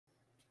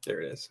There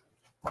it is.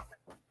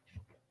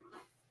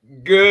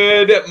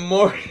 Good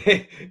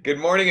morning. Good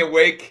morning and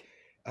wake.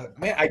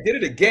 Man, I did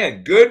it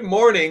again. Good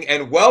morning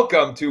and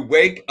welcome to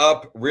Wake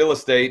Up Real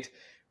Estate.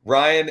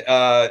 Ryan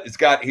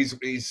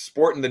he's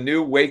sporting the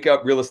new Wake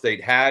Up Real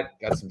Estate hat,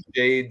 got some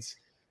shades,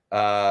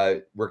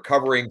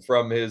 recovering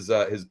from his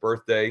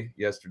birthday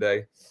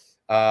yesterday.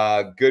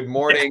 Good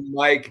morning,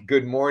 Mike.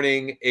 Good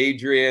morning,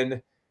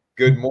 Adrian.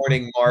 Good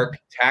morning, Mark.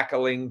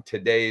 Tackling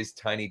today's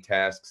tiny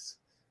tasks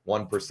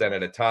 1%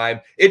 at a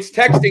time. It's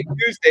Texting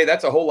Tuesday.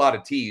 That's a whole lot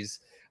of T's.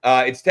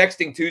 It's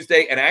Texting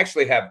Tuesday, and I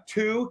actually have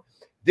two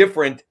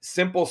different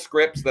simple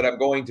scripts that I'm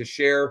going to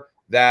share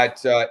that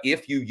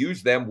if you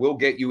use them, will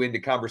get you into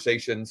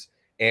conversations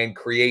and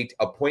create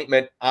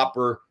appointment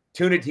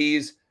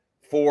opportunities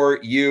for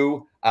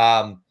you.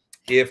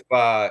 If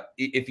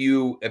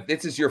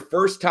this is your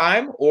first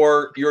time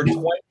or your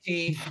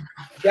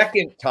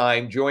 22nd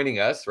time joining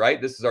us,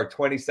 right? This is our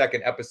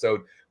 22nd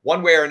episode.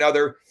 One way or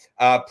another,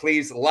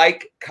 please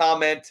like,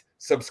 comment,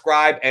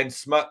 subscribe, and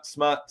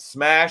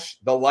smash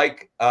the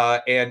like,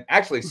 and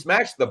actually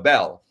smash the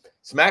bell.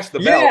 Smash the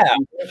bell. Yeah.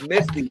 You don't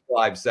miss these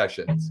live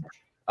sessions.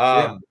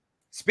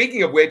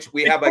 Speaking of which,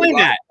 we have a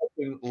live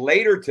session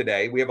later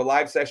today. We have a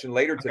live session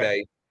later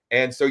today.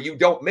 And so you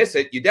don't miss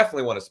it. You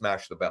definitely want to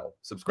smash the bell.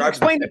 Subscribe.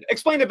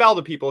 Explain the bell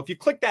to people. If you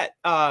click that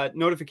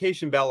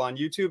notification bell on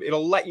YouTube,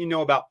 it'll let you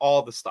know about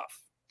all the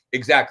stuff.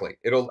 Exactly.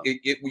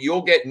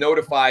 You'll get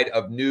notified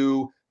of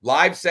new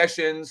live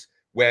sessions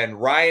when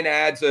Ryan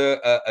adds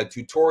a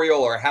tutorial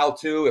or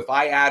how-to, if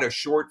I add a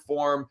short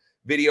form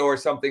video or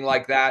something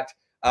like that.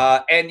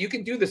 And you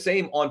can do the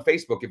same on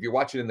Facebook. If you're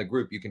watching in the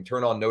group, you can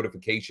turn on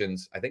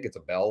notifications. I think it's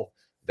a bell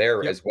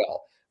there as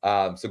well.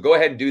 So go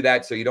ahead and do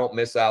that so you don't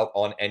miss out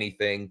on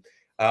anything.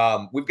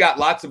 We've got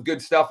lots of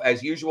good stuff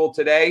as usual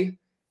today.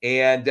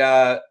 And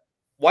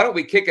why don't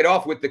we kick it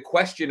off with the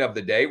question of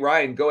the day?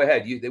 Ryan, go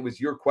ahead. It was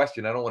your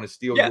question. I don't want to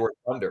steal your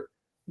thunder.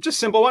 Just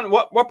simple one.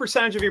 What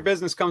percentage of your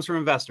business comes from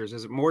investors?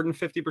 Is it more than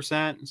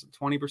 50%? Is it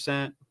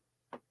 20%?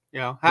 You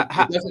know,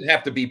 it doesn't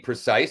have to be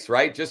precise,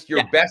 right? Just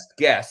your best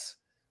guess.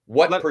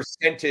 What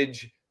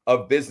percentage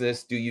of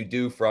business do you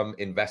do from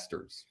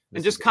investors?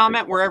 And just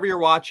comment wherever you're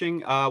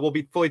watching. We'll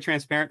be fully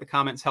transparent. The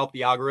comments help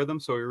the algorithm.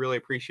 So we really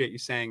appreciate you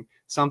saying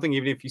something,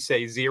 even if you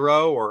say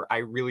 0 or I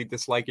really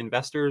dislike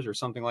investors or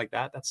something like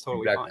that. That's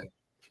totally fine.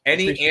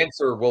 Any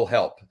answer will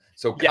help.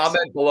 So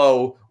comment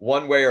below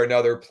one way or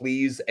another,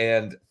 please,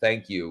 and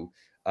thank you.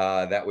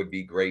 That would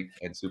be great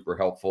and super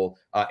helpful.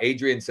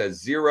 Adrian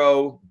says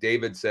 0.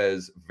 David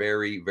says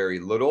very, very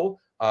little.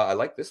 I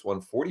like this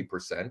one,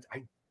 40%.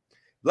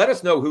 Let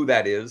us know who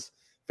that is.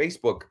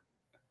 Facebook,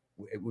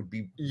 it would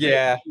be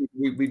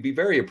we'd be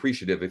very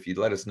appreciative if you'd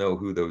let us know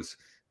who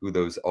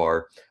those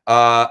are.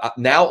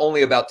 Now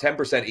only about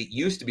 10%. It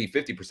used to be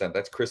 50%.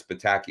 That's Chris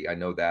Pataki. I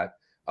know that.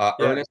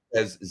 Ernest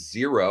says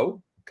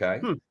 0. Okay.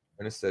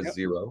 Ernest says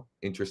 0.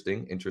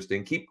 Interesting.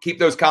 Keep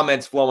those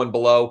comments flowing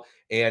below.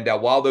 And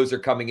while those are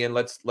coming in,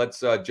 let's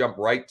jump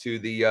right to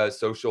the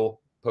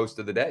social post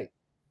of the day.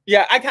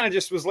 Yeah, I kind of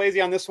just was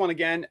lazy on this one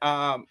again.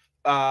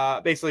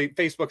 Basically,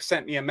 Facebook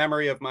sent me a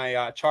memory of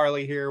my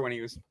Charlie here when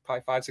he was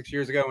probably 5-6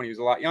 years ago when he was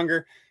a lot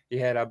younger. He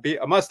had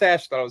a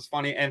mustache. Thought it was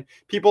funny. And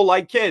people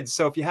like kids.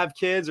 So if you have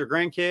kids or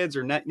grandkids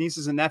or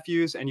nieces and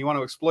nephews and you want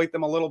to exploit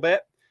them a little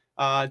bit,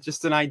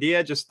 just an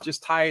idea,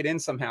 just tie it in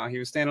somehow. He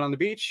was standing on the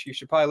beach. You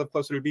should probably live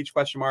closer to the beach, ?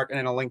 And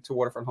then a link to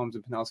waterfront homes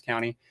in Pinellas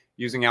County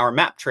using our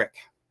map trick.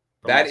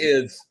 That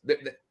is,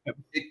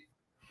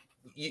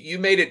 you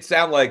made it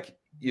sound like,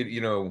 you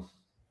know,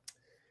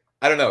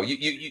 I don't know.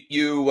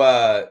 You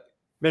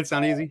made it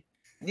sound easy.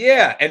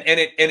 Yeah. And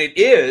it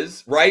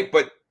is, right.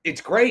 But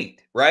it's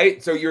great.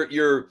 Right. So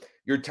you're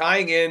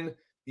tying in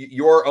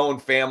your own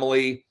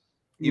family.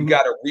 You've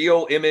got a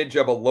real image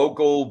of a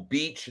local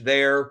beach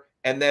there,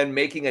 and then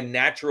making a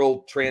natural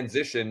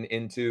transition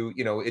into,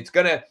 you know, it's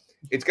gonna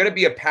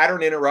be a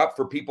pattern interrupt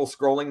for people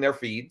scrolling their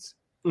feeds.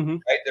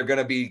 Right? They're going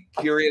to be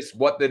curious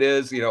what that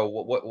is. You know,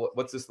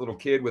 what's this little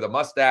kid with a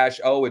mustache?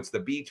 Oh, it's the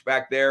beach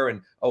back there.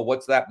 And oh,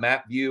 what's that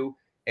map view?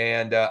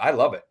 And I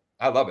love it.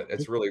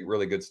 It's really,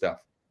 really good stuff.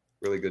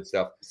 Really good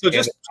stuff. So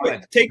just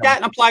take that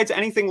and apply it to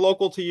anything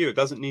local to you. It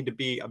doesn't need to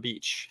be a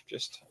beach.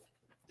 Just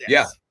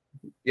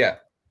yeah.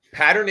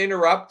 Pattern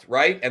interrupt,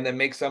 right? And then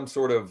make some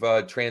sort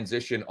of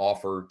transition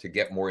offer to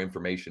get more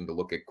information, to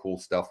look at cool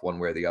stuff one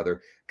way or the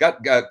other.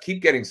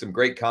 Keep getting some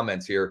great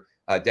comments here.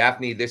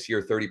 Daphne, this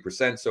year,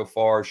 30% so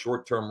far.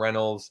 Short-term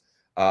rentals.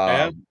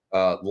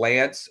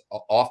 Lance,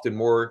 often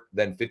more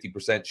than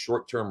 50%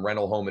 short-term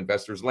rental home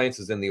investors. Lance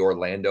is in the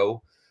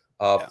Orlando,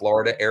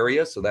 Florida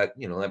area. So that,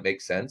 you know, that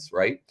makes sense,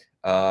 right?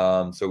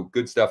 So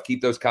good stuff.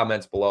 Keep those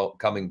comments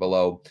coming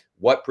below.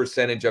 What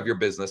percentage of your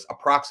business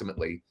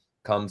approximately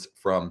comes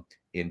from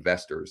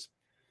investors?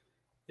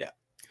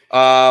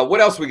 What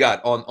else we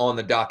got on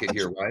the docket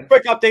here, Ryan?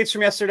 Quick updates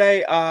from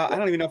yesterday. I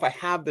don't even know if I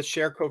have the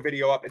share code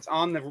video up. It's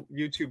on the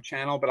YouTube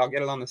channel, but I'll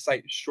get it on the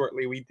site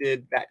shortly. We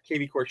did that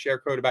KV Core share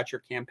code about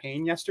your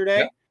campaign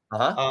yesterday.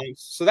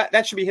 So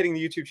that should be hitting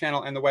the YouTube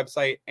channel and the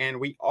website. And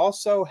we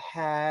also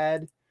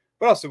had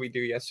What else did we do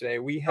yesterday?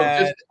 We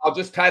had. I'll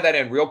just tie that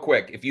in real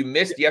quick. If you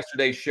missed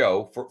yesterday's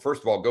show,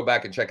 first of all, go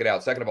back and check it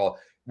out. Second of all,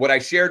 what I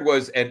shared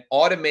was an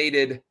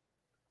automated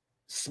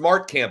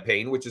smart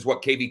campaign, which is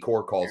what KV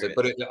Core calls it,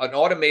 but an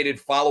automated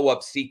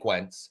follow-up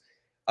sequence,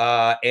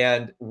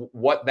 and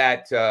what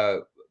that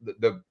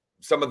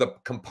some of the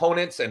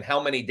components and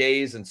how many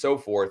days and so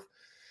forth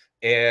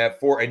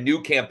for a new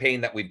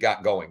campaign that we've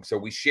got going. So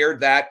we shared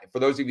that. For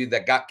those of you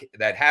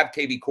that have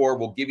KV Core,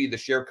 we'll give you the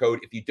share code.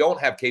 If you don't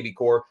have KV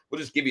Core,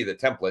 we'll just give you the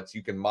templates.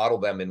 You can model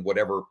them in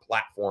whatever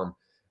platform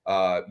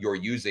you're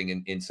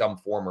using in some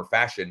form or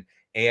fashion.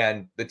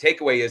 And the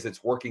takeaway is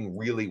it's working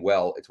really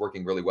well. It's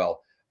working really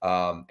well.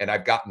 And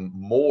I've gotten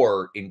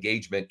more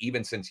engagement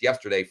even since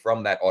yesterday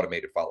from that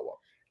automated follow-up.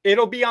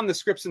 It'll be on the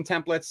scripts and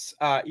templates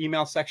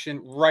email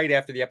section right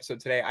after the episode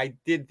today. I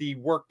did the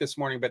work this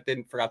morning, but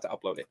forgot to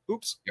upload it.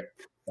 Oops.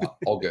 Yep.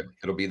 All good.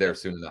 It'll be there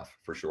soon enough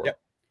for sure. Yep.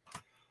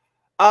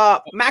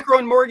 Macro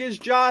and mortgage,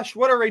 Josh,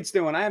 what are rates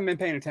doing? I haven't been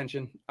paying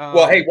attention.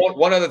 Well, hey,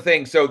 one other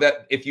thing. So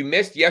that if you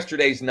missed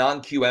yesterday's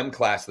non-QM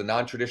class, the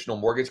non-traditional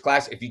mortgage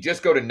class, if you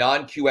just go to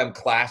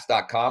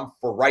nonqmclass.com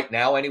for right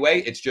now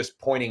anyway, it's just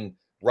pointing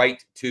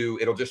right to,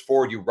 it'll just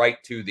forward you right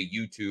to the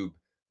YouTube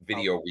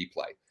video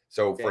replay.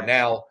 So for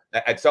now,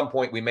 at some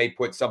point, we may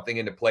put something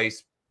into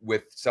place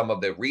with some of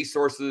the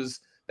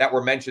resources that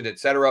were mentioned, et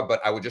cetera. But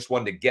I would just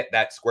wanted to get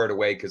that squared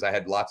away because I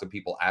had lots of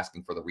people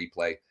asking for the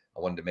replay. I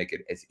wanted to make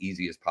it as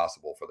easy as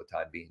possible for the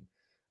time being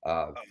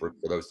for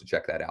those to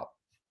check that out.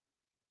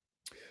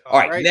 All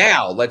right,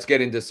 now let's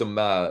get into some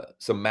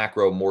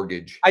macro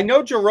mortgage. I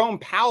know Jerome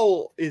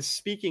Powell is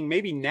speaking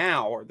maybe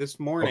now or this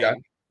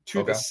morning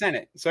to the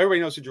Senate. So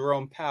everybody knows who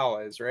Jerome Powell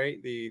is, right?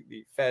 The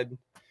Fed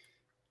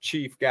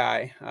chief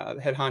guy,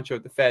 the head honcho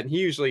at the Fed. He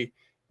usually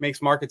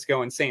makes markets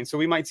go insane. So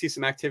we might see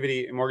some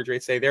activity in mortgage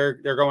rates. They're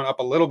going up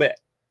a little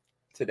bit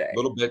today. A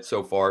little bit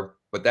so far,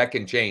 but that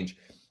can change.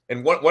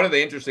 And one of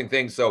the interesting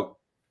things, so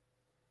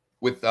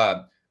with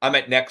I'm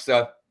at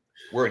Nexa,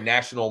 we're a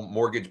national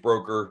mortgage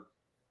broker.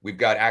 We've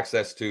got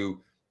access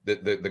to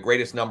the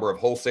greatest number of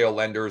wholesale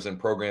lenders and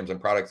programs and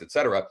products, et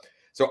cetera.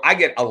 So I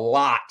get a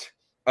lot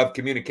of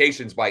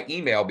communications by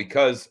email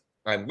because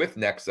I'm with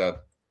Nexa.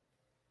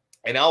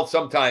 And I'll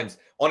sometimes,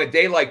 on a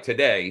day like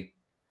today,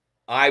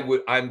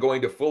 I'm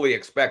going to fully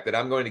expect that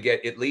I'm going to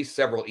get at least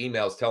several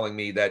emails telling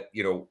me that,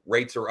 you know,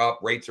 rates are up,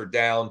 rates are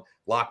down,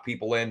 lock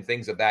people in,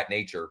 things of that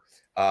nature.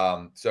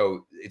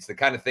 So it's the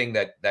kind of thing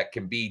that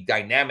can be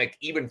dynamic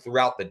even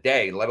throughout the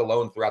day, let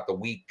alone throughout the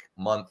week,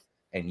 month,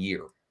 and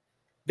year.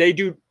 They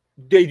do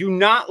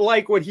not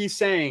like what he's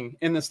saying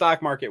in the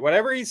stock market.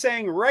 Whatever he's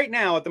saying right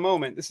now at the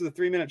moment, this is a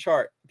 3-minute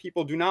chart,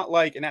 people do not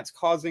like, and that's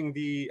causing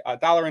the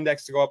dollar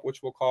index to go up,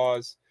 which will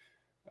cause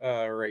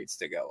rates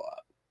to go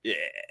up. Yeah.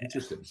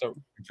 Interesting. So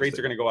rates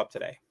are going to go up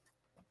today.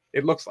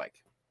 It looks like.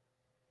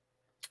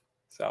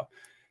 So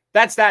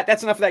that's that.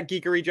 That's enough of that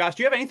geekery, Josh.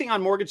 Do you have anything on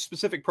mortgage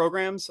specific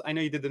programs? I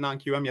know you did the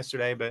non-QM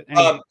yesterday, but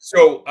I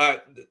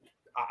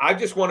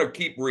just want to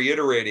keep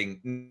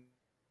reiterating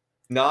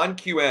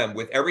non-QM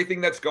with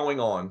everything that's going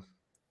on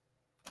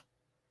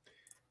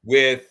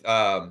with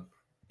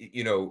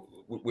you know,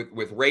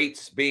 with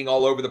rates being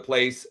all over the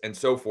place and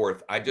so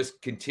forth. I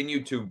just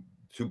continue to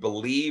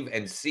believe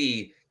and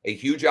see a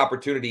huge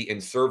opportunity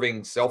in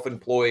serving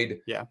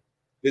self-employed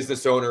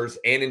business owners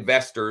and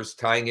investors,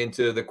 tying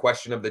into the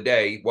question of the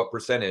day, what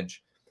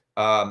percentage?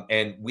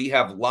 And we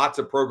have lots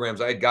of programs.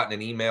 I had gotten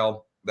an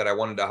email that I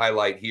wanted to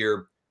highlight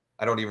here.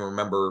 I don't even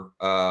remember.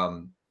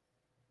 I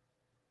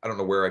don't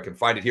know where I can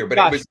find it here,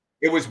 but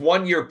it was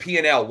 1 year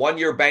P&L, 1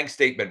 year bank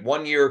statement,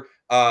 1 year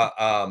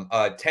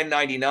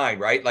 1099,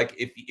 right? Like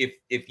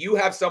if you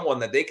have someone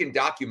that they can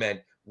document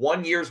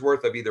 1 year's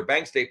worth of either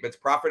bank statements,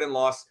 profit and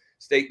loss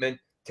statement,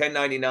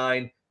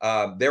 1099,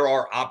 there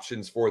are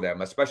options for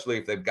them, especially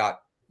if they've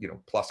got, you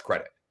know, plus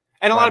credit.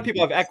 And a lot of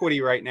people have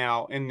equity right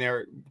now in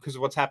there because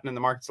of what's happened in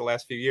the markets the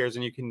last few years.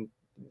 And you can,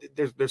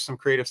 there's some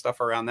creative stuff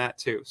around that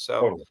too.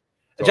 So totally.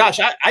 Josh,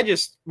 I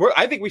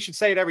think we should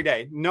say it every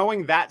day.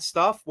 Knowing that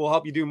stuff will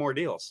help you do more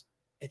deals.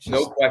 It's just,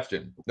 no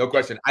question. No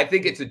question. I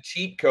think it's a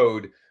cheat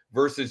code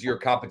versus your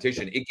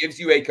competition. It gives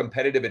you a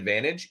competitive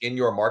advantage in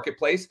your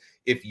marketplace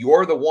if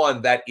you're the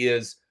one that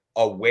is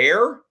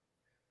aware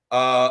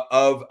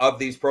of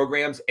these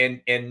programs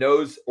and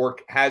knows or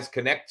has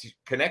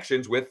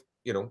connections with,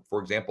 you know,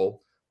 for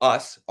example,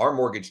 us, our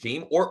mortgage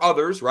team, or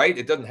others, right?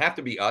 It doesn't have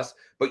to be us,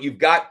 but you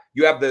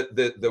have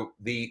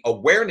the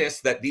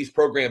awareness that these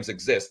programs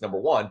exist, number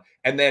one,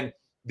 and then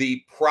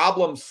the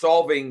problem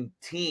solving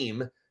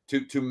team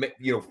to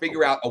you know,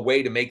 figure out a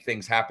way to make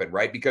things happen,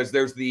 right? Because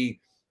there's you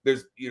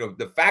know,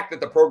 the fact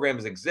that the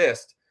programs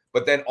exist,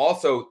 but then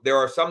also there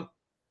are some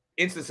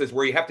instances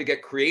where you have to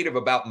get creative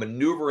about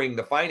maneuvering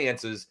the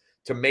finances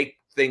to make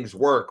things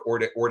work, or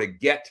to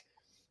get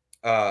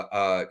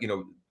you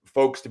know,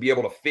 folks to be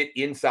able to fit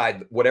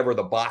inside whatever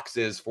the box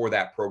is for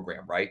that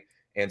program, right?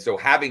 And so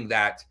having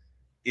that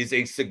is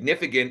a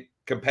significant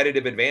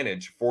competitive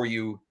advantage for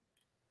you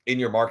in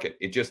your market.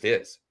 It just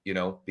is, you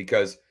know,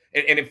 because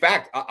and in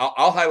fact,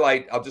 I'll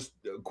highlight, I'll just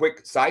a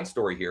quick side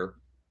story here.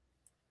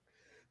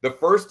 The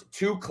first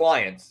 2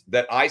 clients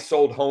that I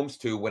sold homes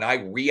to when I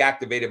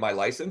reactivated my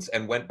license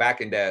and went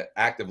back into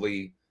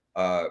actively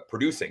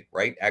producing,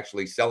 right?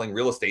 Actually selling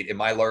real estate in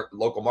my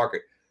local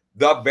market.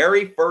 The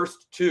very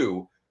first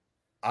 2,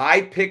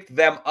 I picked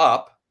them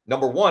up.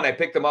 Number 1, I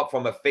picked them up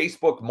from a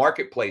Facebook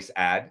marketplace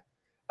ad.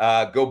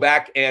 Go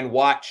back and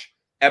watch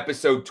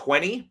episode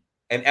 20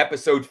 and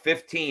episode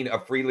 15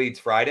 of Free Leads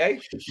Friday.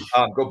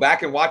 Go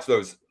back and watch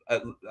those.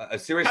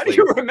 Seriously. How do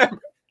you remember?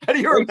 How do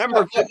you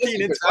remember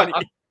 15 and 20?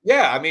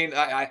 Yeah, I mean,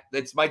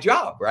 it's my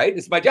job, right?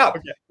 It's my job.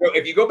 Okay. So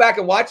if you go back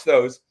and watch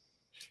those,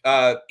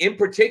 in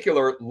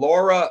particular,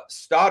 Laura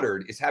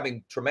Stoddard is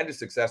having tremendous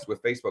success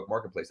with Facebook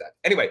Marketplace ads.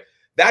 Anyway,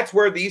 that's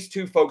where these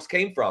 2 folks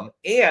came from.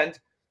 And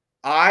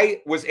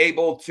I was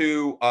able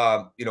to,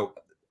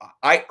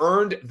 I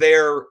earned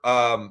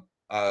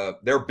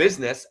their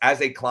business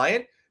as a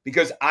client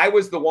because I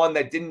was the one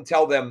that didn't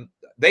tell them.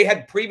 They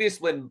had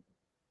previously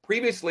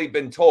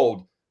been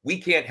told,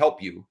 we can't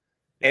help you.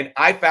 And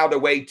I found a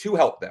way to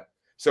help them.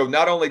 So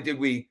not only did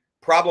we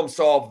problem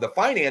solve the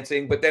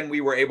financing, but then we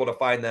were able to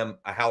find them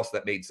a house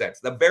that made sense.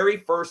 The very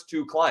first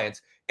 2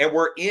 clients, and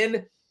we're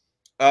in,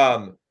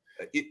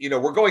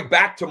 we're going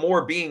back to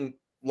more being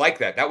like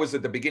that. That was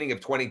at the beginning of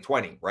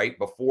 2020, right?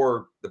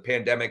 Before the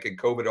pandemic and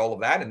COVID, all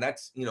of that. And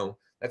that's,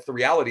 that's the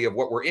reality of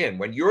what we're in.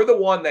 When you're the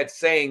one that's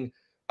saying,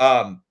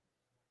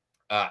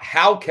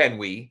 how can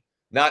we,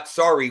 not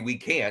sorry, we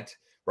can't,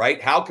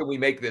 right? How can we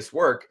make this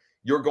work?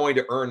 You're going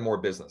to earn more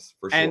business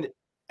for sure.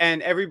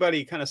 And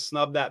everybody kind of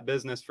snubbed that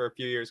business for a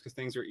few years because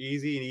things are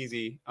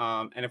easy.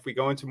 And if we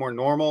go into more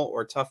normal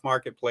or tough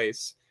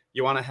marketplace,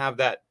 you want to have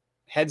that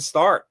head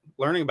start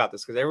learning about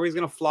this because everybody's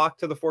going to flock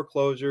to the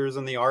foreclosures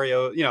and the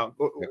REO,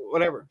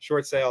 whatever,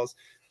 short sales.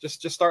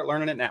 Just start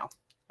learning it now.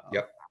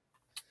 Yep.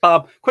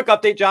 Quick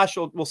update, Josh.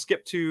 We'll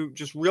skip to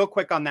just real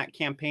quick on that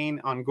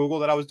campaign on Google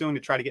that I was doing to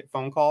try to get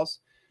phone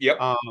calls. Yep.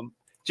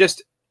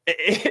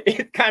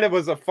 It kind of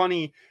was a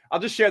funny.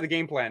 I'll just share the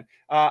game plan.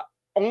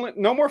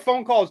 No more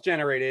phone calls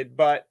generated,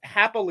 but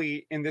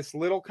happily in this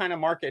little kind of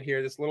market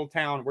here, this little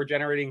town, we're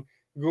generating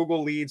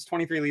Google leads,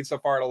 23 leads so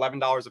far at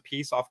 $11 a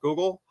piece off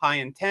Google, high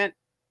intent,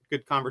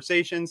 good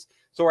conversations.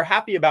 So we're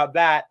happy about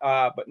that,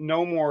 but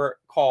no more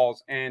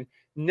calls. And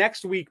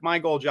next week, my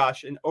goal,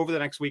 Josh, and over the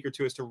next week or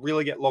 2 is to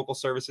really get local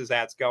services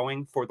ads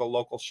going for the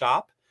local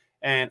shop.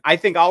 And I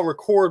think I'll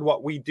record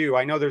what we do.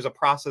 I know there's a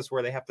process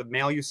where they have to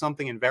mail you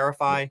something and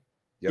verify.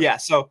 Yep. Yeah.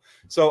 So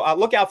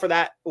look out for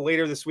that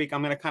later this week.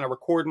 I'm going to kind of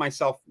record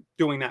myself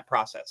doing that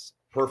process.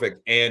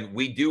 Perfect. And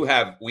we do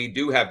have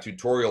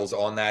tutorials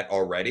on that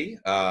already.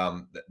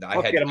 I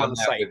had done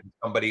that with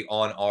somebody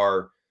on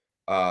our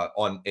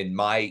in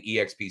my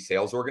EXP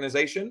sales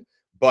organization,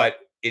 but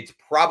it's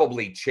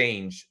probably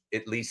changed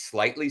at least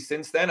slightly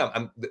since then.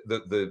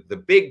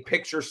 The big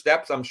picture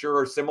steps I'm sure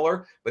are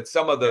similar, but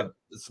some of the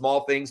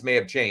small things may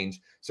have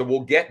changed. So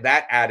we'll get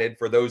that added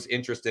for those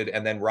interested,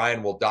 and then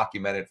Ryan will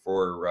document it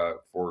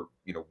for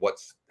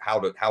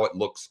how it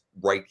looks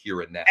right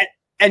here and now.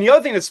 And the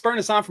other thing that's spurring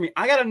this on for me,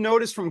 I got a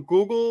notice from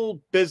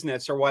Google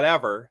Business or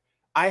whatever.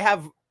 I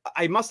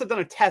must have done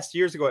a test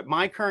years ago at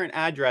my current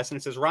address, and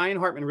it says Ryan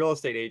Hartman, real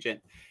estate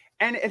agent.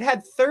 And it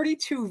had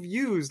 32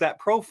 views, that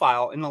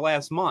profile, in the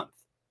last month.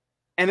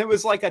 And it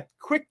was like a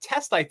quick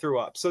test I threw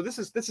up. So this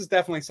is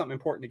definitely something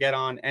important to get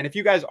on. And if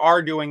you guys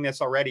are doing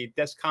this already,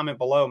 just comment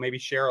below, maybe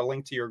share a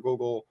link to your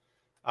Google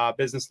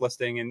business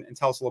listing and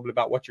tell us a little bit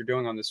about what you're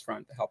doing on this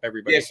front to help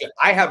everybody. Yes,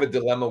 I have a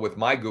dilemma with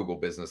my Google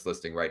business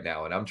listing right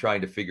now, and I'm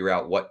trying to figure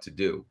out what to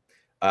do.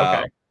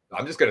 Okay.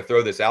 I'm just going to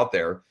throw this out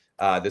there.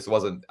 This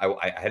wasn't,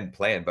 I hadn't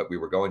planned, but we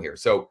were going here.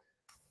 So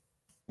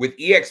with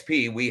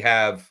EXP,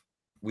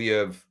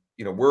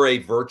 we're a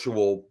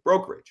virtual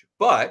brokerage,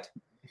 but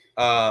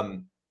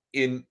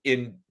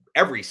in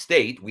every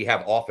state we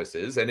have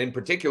offices, and in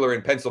particular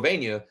in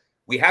Pennsylvania,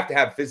 we have to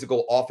have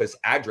physical office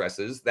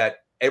addresses that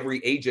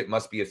every agent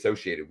must be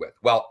associated with.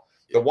 Well,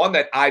 the one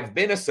that I've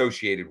been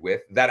associated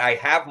with, that I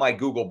have my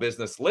Google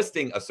business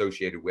listing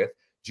associated with,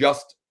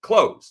 just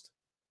closed.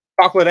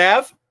 Chocolate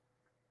Ave?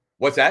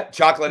 What's that?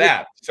 Chocolate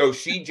Ave. So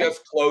she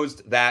just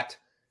closed that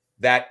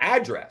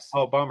address.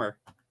 Oh, bummer.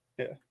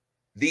 Yeah.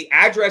 The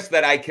address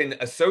that I can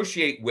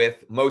associate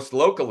with most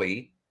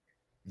locally,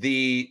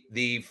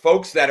 the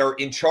folks that are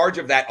in charge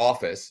of that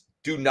office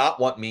do not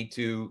want me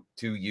to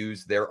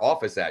use their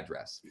office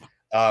address.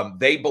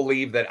 They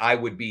believe that I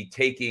would be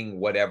taking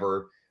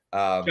whatever.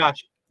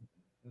 Josh,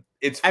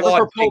 it's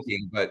flawed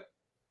thinking, but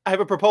I have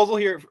a proposal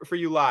here for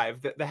you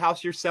live. The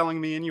house you're selling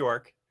me in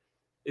York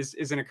is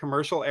in a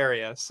commercial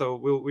area, so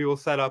we will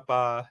set up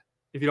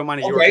if you don't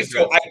mind. Okay,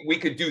 so we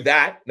could do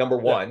that. Number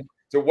one. Yeah.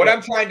 So what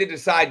I'm trying to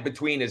decide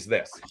between is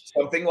this: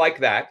 something like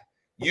that,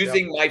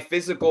 using my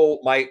physical,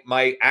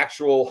 my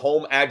actual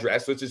home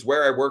address, which is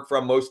where I work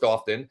from most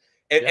often.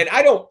 And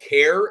I don't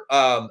care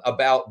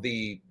about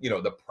the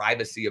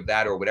privacy of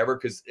that or whatever,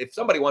 because if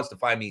somebody wants to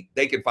find me,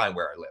 they can find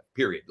where I live.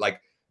 Period.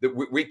 Like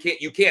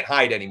you can't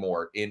hide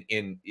anymore in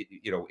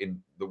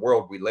the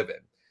world we live in.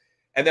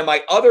 And then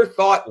my other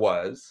thought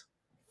was,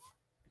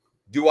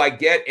 do I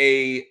get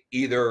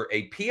either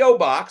a PO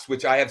box,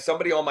 which I have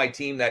somebody on my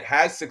team that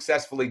has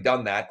successfully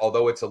done that,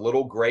 although it's a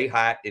little gray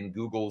hat in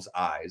Google's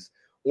eyes,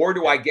 or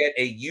do I get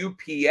a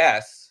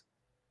UPS?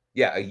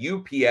 Yeah, a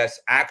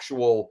UPS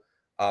actual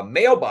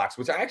mailbox,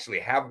 which I actually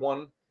have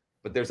one,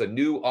 but there's a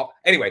new.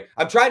 Anyway,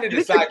 I'm trying to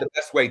decide the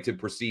best way to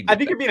proceed. I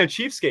think you're being a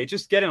cheapskate.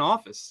 Just get an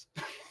office.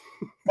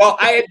 Well,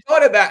 I had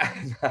thought of that.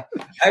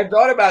 I had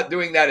thought about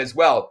doing that as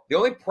well. The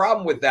only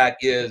problem with that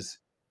is,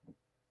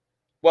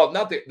 well,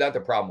 not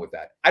the problem with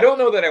that. I don't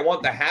know that I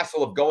want the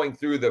hassle of going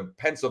through the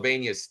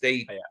Pennsylvania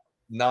state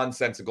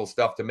nonsensical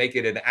stuff to make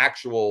it an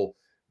actual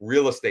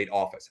real estate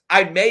office.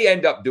 I may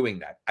end up doing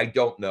that. I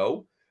don't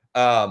know.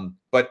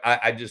 But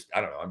I don't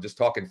know. I'm just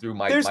talking through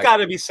There's got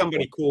to be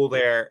somebody cool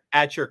there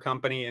at your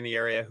company in the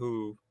area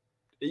who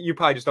you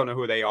probably just don't know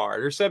who they are.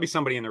 There's got to be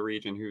somebody in the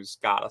region who's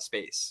got a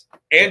space.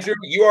 Andrew,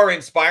 you are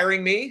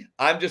inspiring me.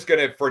 I'm just going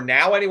to, for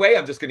now anyway,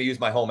 I'm just going to use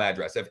my home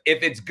address. If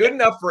it's good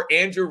enough for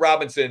Andrew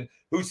Robinson,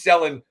 who's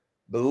selling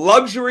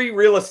luxury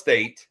real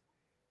estate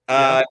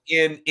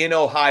in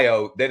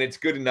Ohio, then it's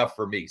good enough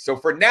for me. So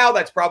for now,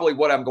 that's probably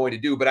what I'm going to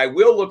do. But I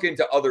will look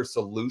into other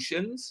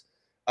solutions,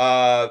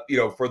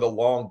 for the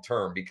long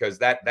term, because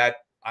that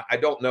I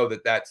don't know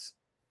that that's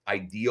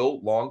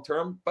ideal long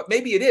term, but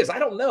maybe it is. I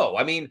don't know.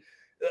 I mean,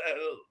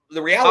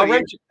 the reality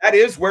is that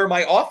is where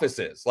my office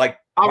is. Like,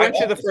 I'll rent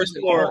you the first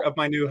floor of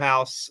my new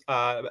house,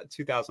 about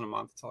 $2,000 a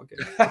month. It's all good.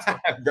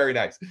 Very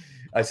nice.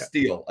 A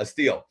steal.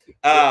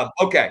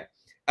 Okay.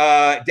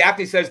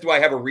 Daphne says, do I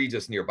have a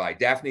Regis nearby?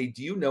 Daphne,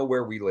 do you know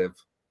where we live?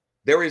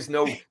 There is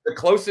no, the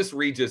closest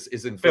Regis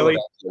is in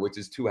Philadelphia, which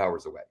is 2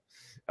 hours away.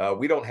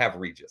 We don't have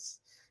Regis.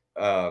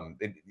 You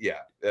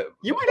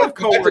might have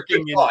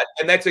co-working,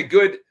 and that's a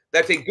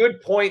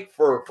good point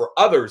for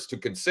others to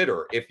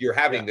consider if you're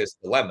having this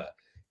dilemma,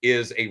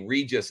 is a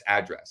Regis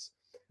address.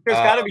 There's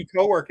got to be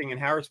co-working in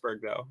Harrisburg,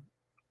 though.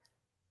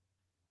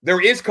 There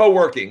is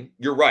co-working.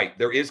 You're right.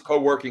 There is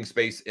co-working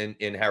space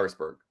in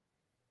Harrisburg.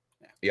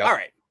 Yeah. All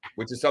right.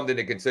 Which is something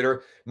to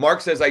consider.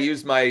 Mark says, I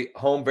use my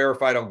home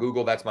verified on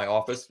Google. That's my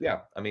office. Yeah.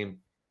 I mean,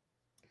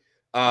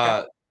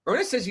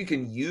 Ernest says you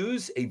can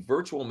use a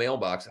virtual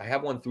mailbox. I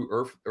have one through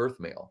Earth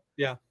Mail.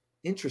 Yeah.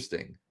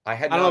 Interesting. I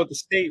don't know what the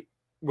state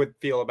would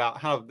feel about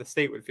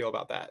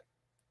that.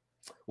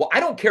 Well, I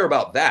don't care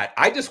about that.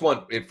 I just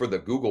want it for the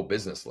Google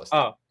business listing.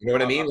 Oh, you know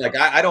what I mean? Like,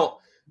 I don't,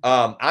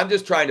 I'm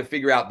just trying to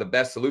figure out the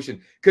best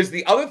solution. Because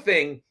the other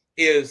thing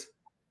is,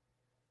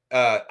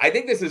 I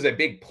think this is a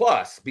big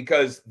plus,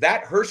 because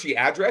that Hershey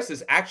address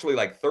is actually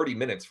like 30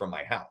 minutes from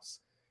my house.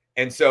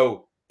 And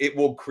so it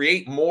will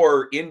create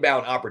more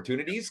inbound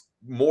opportunities,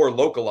 more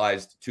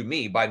localized to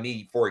me by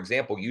me, for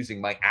example, using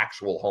my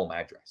actual home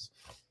address.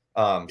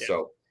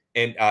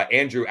 And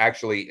Andrew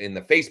actually in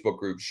the Facebook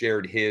group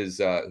shared his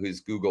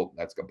Google.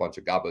 That's a bunch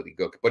of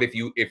gobbledygook. But if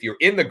you're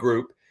in the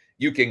group,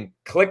 you can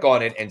click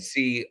on it and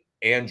see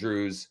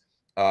Andrew's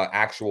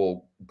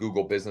actual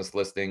Google business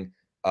listing.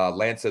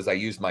 Lance says, I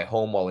used my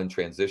home while in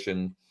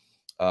transition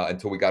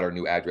until we got our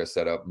new address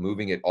set up.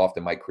 Moving it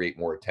often might create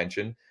more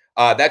attention.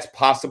 That's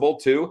possible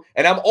too.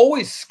 And I'm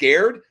always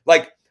scared.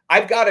 Like,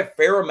 I've got a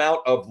fair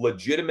amount of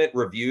legitimate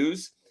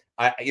reviews.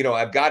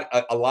 I've got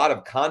a lot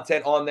of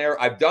content on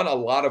there. I've done a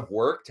lot of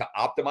work to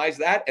optimize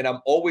that. And I'm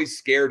always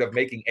scared of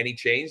making any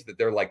change that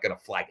they're like going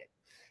to flag it.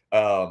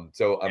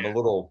 So I'm a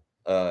little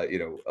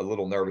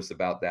nervous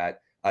about that.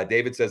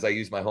 David says, I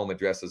use my home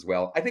address as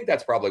well. I think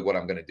that's probably what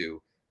I'm going to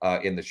do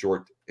in the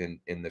short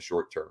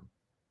term.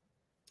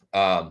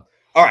 All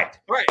right.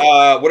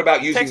 What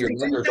about using your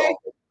lender's office?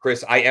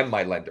 Chris, I am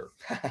my lender.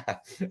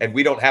 And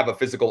we don't have a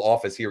physical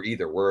office here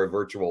either. We're a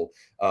virtual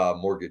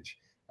mortgage.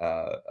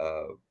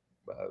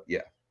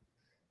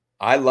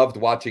 I loved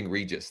watching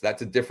Regis.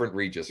 That's a different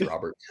Regis,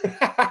 Robert.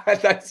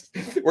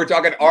 We're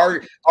talking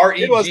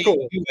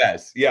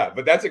R-E-G-U-S. Yeah,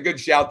 but that's a good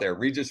shout there.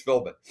 Regis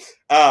Philbin.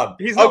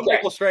 He's not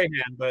Michael Strahan,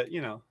 but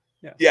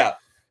Yeah.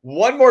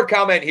 One more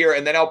comment here,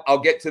 and then I'll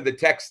get to the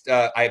text.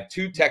 I have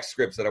 2 text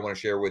scripts that I want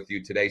to share with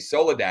you today.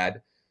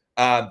 Soledad,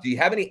 do you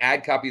have any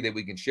ad copy that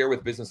we can share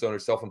with business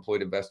owners,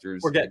 self-employed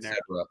investors, etc.,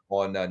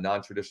 on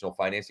non-traditional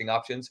financing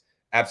options?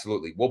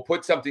 Absolutely. We'll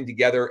put something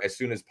together as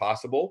soon as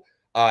possible,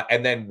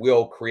 and then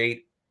we'll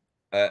create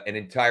an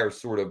entire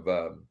sort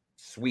of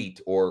suite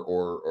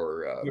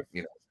or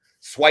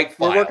swipe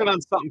file. We're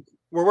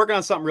working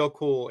on something real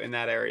cool in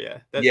that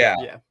area.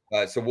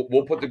 So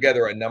we'll put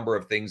together a number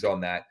of things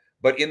on that.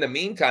 But in the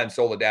meantime,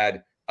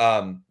 Soledad,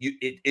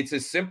 it's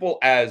as simple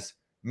as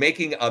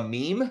making a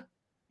meme.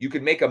 You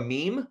could make a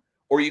meme,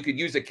 or you could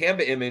use a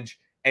Canva image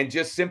and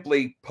just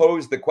simply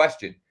pose the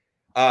question.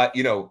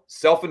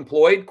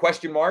 Self-employed ?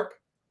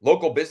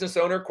 Local business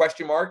owner ?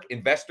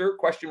 Investor ?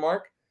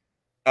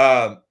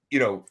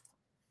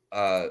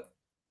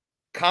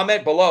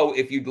 Comment below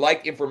if you'd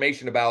like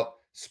information about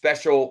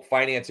special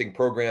financing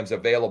programs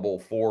available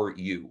for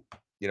you.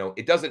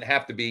 It doesn't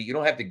have to be, you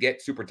don't have to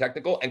get super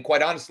technical. And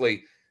quite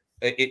honestly,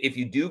 if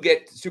you do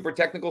get super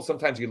technical,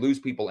 sometimes you lose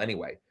people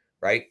anyway,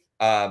 right?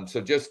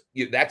 So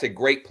that's a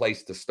great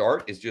place to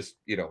start, is just,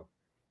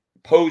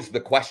 pose the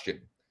question.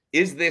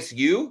 Is this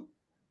you?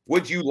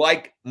 Would you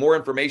like more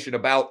information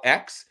about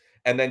X?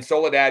 And then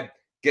Soledad,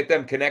 get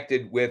them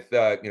connected with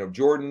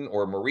Jordan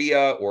or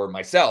Maria or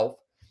myself,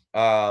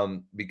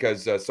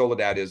 because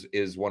Soledad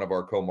is one of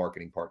our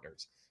co-marketing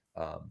partners,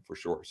 for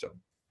sure. So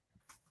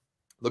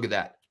look at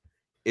that.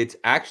 It's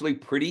actually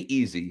pretty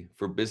easy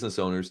for business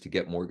owners to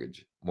get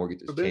mortgages.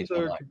 Change my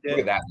mind. Look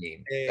at that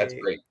meme. That's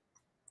great.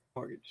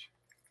 Mortgage.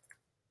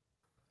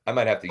 I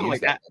might have to use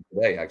that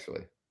one today,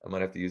 actually. I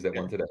might have to use that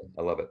one today.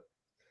 I love it.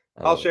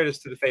 I'll share this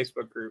to the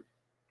Facebook group.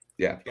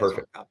 Yeah,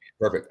 perfect.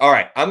 Perfect. All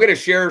right. I'm going to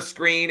share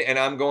screen, and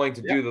I'm going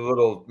to do the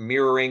little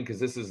mirroring, because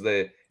this is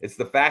it's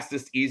the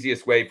fastest,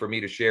 easiest way for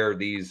me to share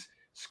these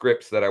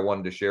scripts that I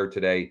wanted to share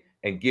today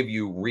and give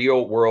you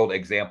real world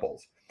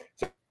examples.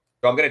 So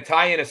I'm going to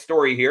tie in a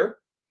story here.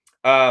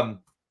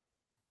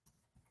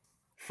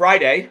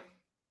 Friday,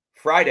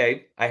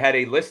 I had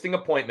a listing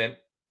appointment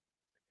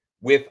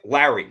with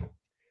Larry.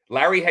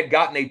 Larry had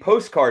gotten a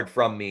postcard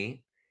from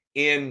me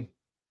in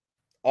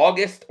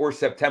August or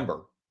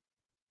September.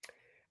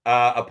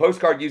 A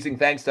postcard using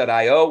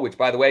thanks.io, which,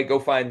 by the way, go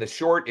find the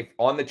short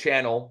on the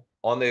channel,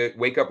 on the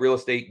Wake Up Real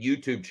Estate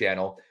YouTube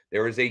channel.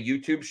 There is a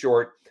YouTube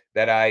short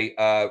that I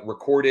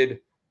recorded,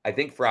 I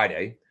think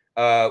Friday,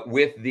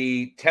 with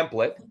the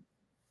template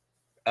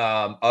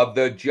of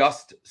the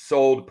just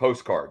sold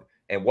postcard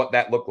and what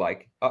that looked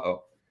like.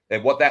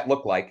 And what that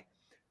looked like.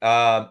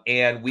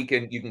 And you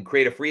can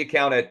create a free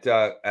account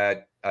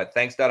at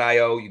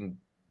thanks.io. You can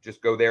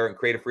just go there and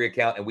create a free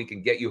account, and we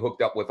can get you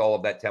hooked up with all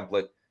of that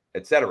template,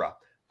 etc.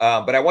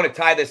 But I want to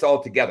tie this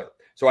all together.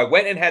 So I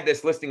went and had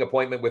this listing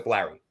appointment with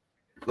Larry.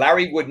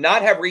 Larry would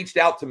not have reached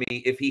out to me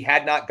if he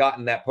had not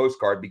gotten that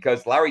postcard,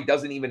 because Larry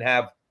doesn't even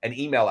have an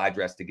email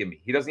address to give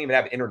me. He doesn't even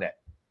have internet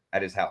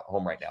at his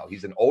home right now.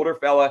 He's an older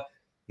fella.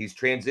 He's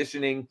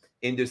transitioning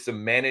into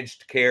some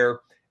managed care.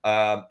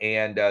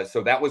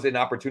 So that was an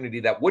opportunity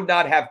that would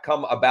not have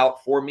come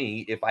about for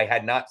me if I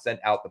had not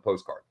sent out the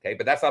postcard. Okay.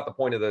 But that's not the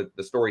point of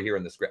the story here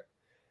in the script.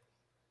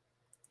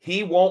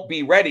 He won't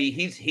be ready.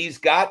 He's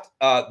got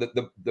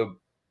the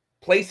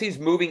place he's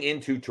moving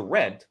into to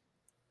rent.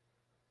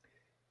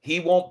 He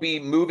won't be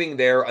moving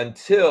there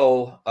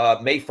until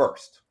May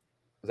 1st.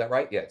 Is that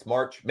right? Yeah, it's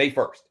May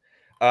 1st.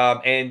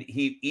 And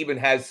he even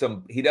has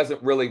he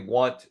doesn't really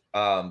want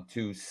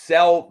to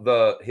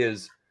sell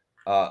his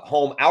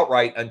home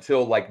outright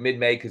until like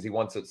mid-May, because he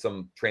wants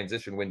some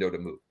transition window to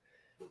move.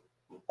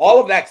 All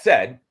of that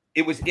said,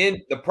 the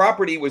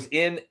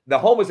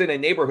home was in a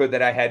neighborhood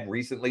that I had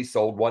recently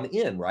sold one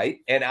in, right?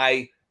 And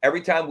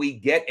every time we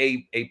get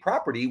a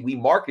property, we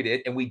market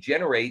it and we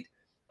generate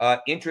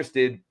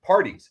interested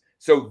parties.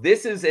 So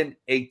this is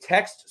a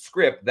text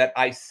script that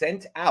I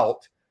sent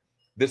out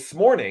this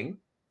morning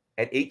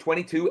at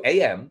 8:22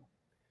 a.m.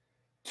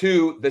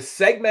 to the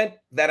segment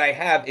that I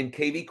have in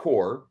KV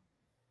Core,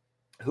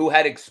 who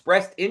had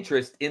expressed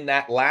interest in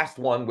that last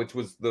one, which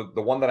was the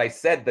one that I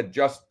said the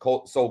just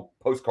sold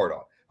postcard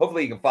on.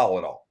 Hopefully you can follow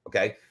it all,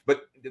 okay?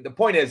 But the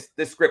point is,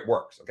 this script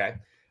works, okay?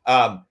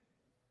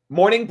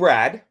 Morning,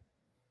 Brad.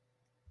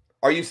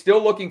 Are you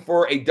still looking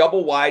for a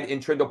double wide in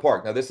Trindle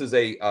Park? Now, this is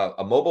a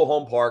mobile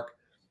home park,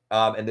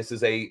 and this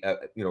is a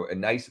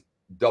nice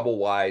double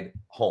wide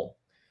home.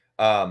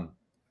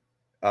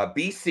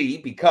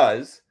 BC,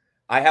 because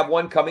I have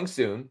one coming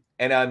soon,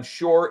 and I'm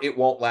sure it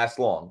won't last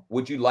long.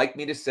 Would you like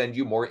me to send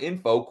you more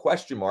info? ?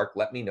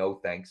 Let me know.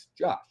 Thanks,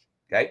 Josh.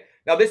 Okay.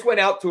 Now, this went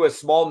out to a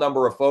small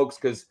number of folks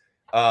because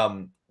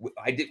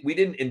we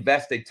didn't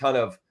invest a ton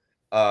of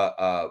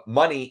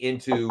money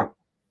into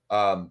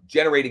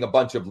generating a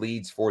bunch of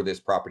leads for this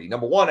property.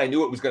 Number one, I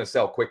knew it was going to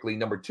sell quickly.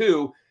 Number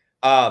two,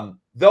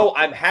 though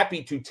I'm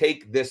happy to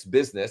take this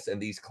business and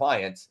these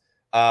clients,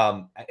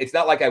 it's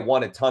not like I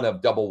want a ton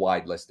of double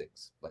wide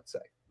listings, let's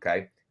say.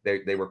 Okay.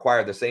 They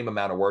require the same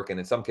amount of work, and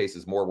in some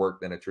cases more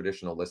work than a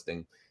traditional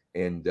listing.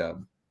 And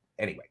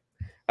anyway,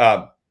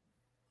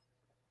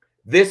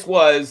 this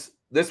was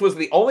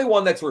the only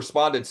one that's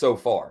responded so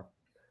far,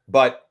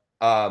 but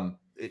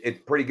it's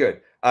pretty good.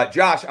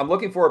 Josh, I'm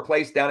looking for a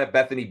place down at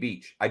Bethany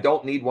Beach. I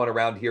don't need one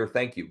around here.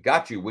 Thank you.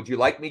 Got you. Would you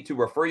like me to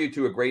refer you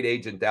to a great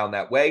agent down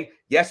that way?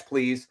 Yes,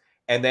 please.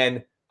 And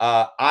then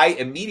I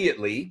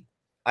immediately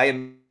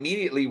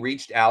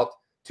reached out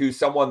to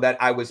someone that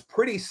I was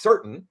pretty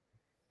certain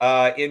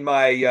in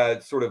my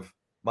sort of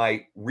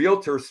my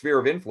realtor sphere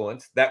of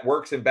influence that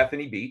works in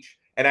Bethany Beach.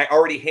 And I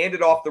already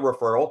handed off the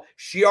referral.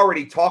 She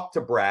already talked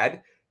to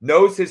Brad,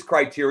 knows his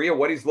criteria,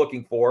 what he's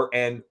looking for,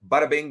 and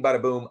bada bing,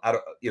 bada boom,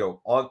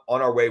 on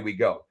our way we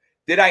go.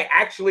 Did I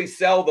actually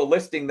sell the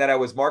listing that I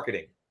was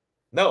marketing?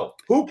 No.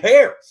 Who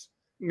cares?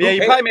 Yeah,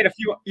 you probably made a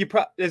few.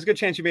 There's a good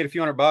chance you made a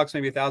few $100,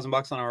 maybe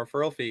 $1,000 on a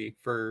referral fee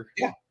for.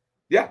 Yeah.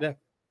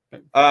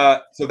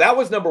 So that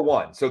was number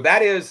one. So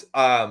that is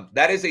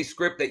a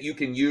script that you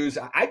can use.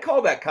 I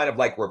call that kind of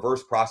like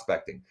reverse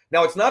prospecting.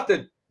 Now, it's not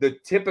the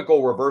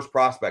typical reverse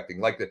prospecting,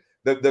 like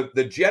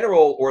the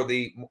general or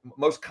the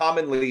most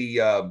commonly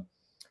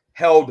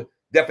held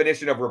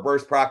definition of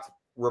reverse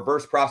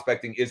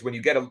prospecting is when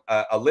you get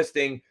a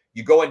listing,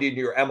 you go into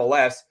your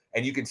MLS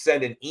and you can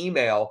send an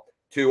email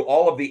to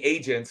all of the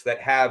agents that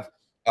have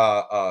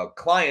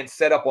clients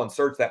set up on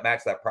search that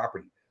match that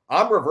property.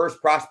 I'm reverse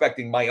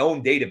prospecting my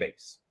own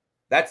database.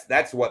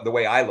 That's what the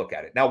way I look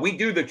at it. Now, we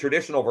do the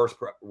traditional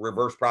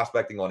reverse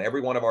prospecting on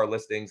every one of our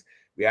listings.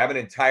 We have an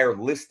entire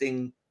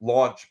listing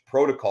launch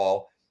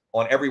protocol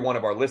on every one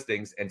of our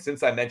listings. And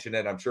since I mentioned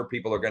it, I'm sure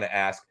people are going to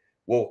ask,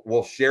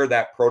 we'll share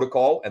that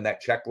protocol and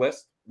that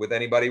checklist with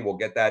anybody. We'll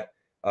get that.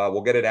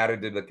 We'll get it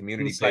added to the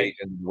community page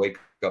and Wake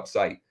Up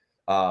site.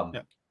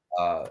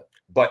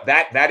 But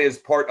that is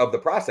part of the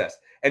process.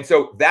 And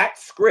so that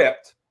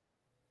script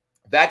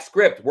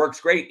works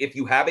great if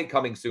you have a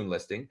coming soon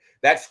listing.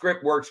 That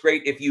script works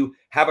great if you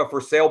have a for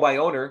sale by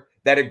owner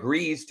that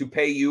agrees to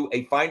pay you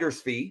a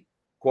finder's fee,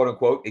 quote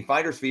unquote, a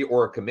finder's fee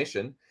or a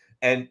commission.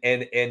 And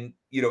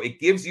you know, it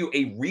gives you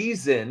a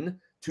reason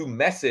to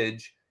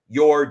message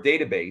your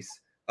database.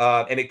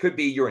 And it could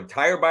be your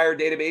entire buyer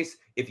database.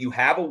 If you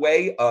have a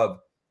way of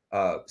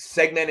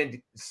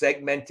segmenting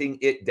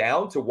it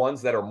down to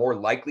ones that are more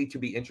likely to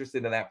be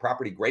interested in that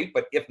property, great.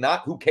 But if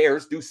not, who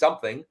cares? Do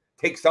something,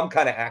 take some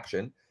kind of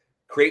action,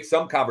 create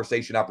some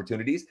conversation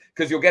opportunities,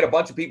 because you'll get a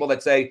bunch of people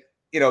that say,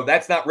 you know,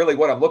 that's not really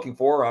what I'm looking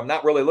for. Or I'm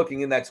not really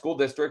looking in that school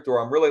district,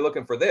 or I'm really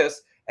looking for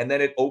this. And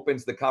then it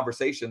opens the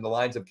conversation, the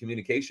lines of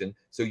communication,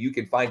 so you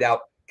can find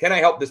out, can I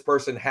help this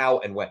person, how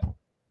and when?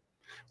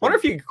 Wonder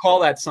if you could call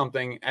that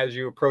something as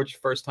you approach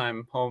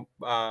first-time home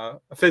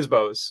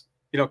FSBOs.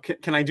 You know,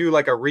 can I do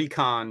like a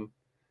recon?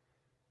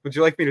 Would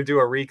you like me to do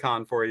a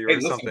recon for you,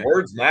 or something?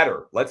 Words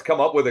matter. Let's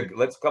come up with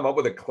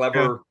a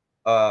clever,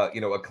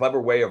 you know, a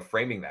clever way of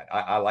framing that.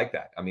 I like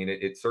that. I mean,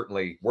 it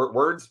certainly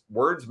words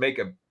make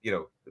a, you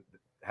know,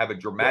 have a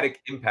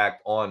dramatic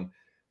impact on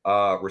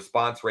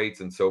response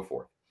rates and so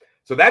forth.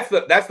 So that's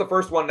the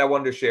first one I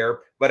wanted to share.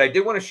 But I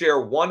did want to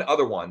share one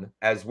other one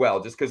as well,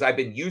 just because I've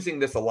been using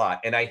this a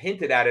lot, and I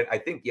hinted at it, I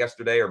think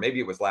yesterday, or maybe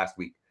it was last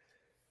week.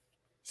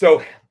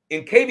 So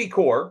in KV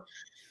Core,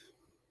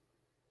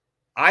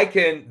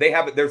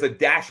 there's a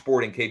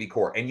dashboard in KV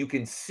Core, and you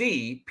can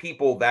see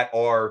people that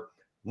are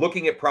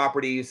looking at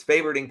properties,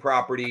 favoriting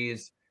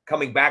properties,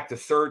 coming back to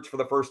search for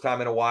the first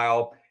time in a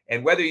while.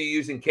 And whether you're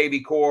using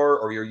KV Core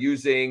or you're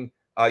using,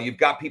 you've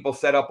got people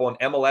set up on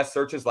MLS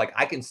searches. Like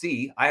I can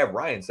see, I have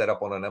Ryan set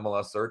up on an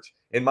MLS search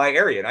in my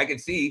area, and I can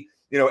see,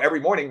 you know, every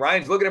morning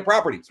Ryan's looking at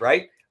properties,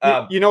 right?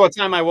 You know what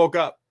time I woke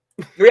up.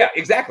 Yeah,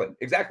 exactly.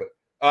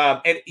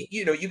 And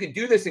you know, you can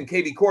do this in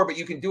KV Core, but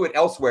you can do it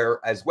elsewhere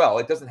as well.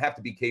 It doesn't have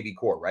to be KV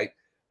Core, right?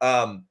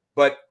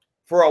 But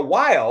for a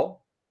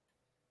while,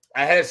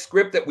 I had a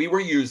script that we were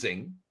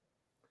using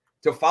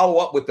to follow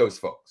up with those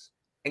folks.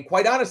 And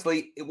quite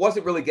honestly, it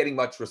wasn't really getting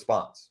much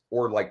response,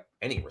 or like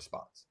any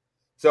response.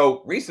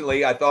 So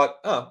recently I thought,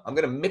 I'm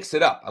going to mix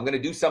it up. I'm going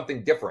to do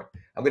something different.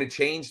 I'm going to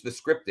change the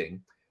scripting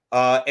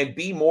and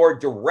be more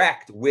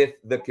direct with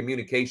the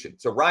communication.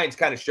 So Ryan's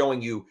kind of showing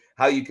you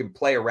how you can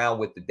play around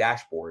with the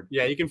dashboard.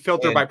 Yeah, you can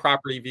filter by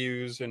property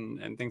views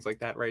and things like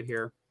that right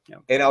here. Yeah.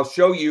 And I'll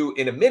show you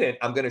in a minute.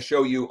 I'm going to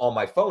show you on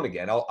my phone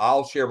again.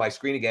 I'll share my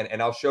screen again,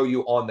 and I'll show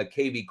you on the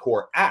KV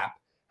Core app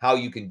how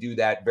you can do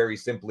that very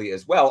simply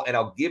as well. And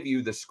I'll give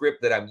you the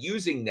script that I'm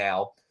using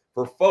now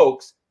for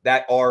folks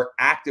that are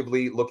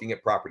actively looking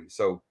at properties.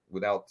 So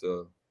without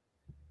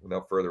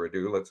further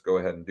ado, let's go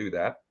ahead and do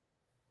that.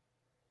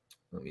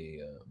 Let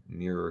me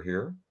mirror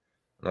here.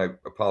 And I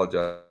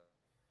apologize.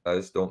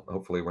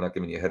 Hopefully we're not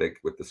giving you a headache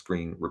with the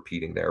screen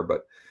repeating there.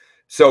 But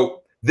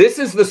so this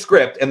is the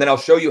script, and then I'll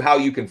show you how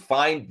you can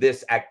find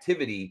this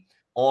activity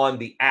on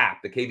the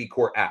app, the KV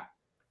Core app.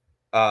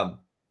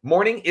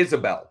 Morning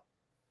Isabel.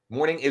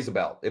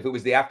 If it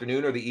was the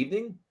afternoon or the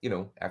evening, you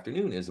know,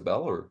 afternoon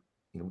Isabel, or,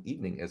 you know,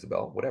 evening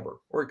Isabel, whatever.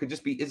 Or it could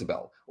just be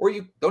Isabel. Or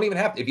you don't even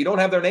have to. If you don't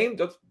have their name,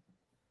 just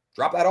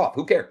drop that off.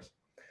 Who cares?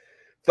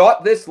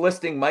 Thought this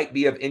listing might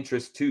be of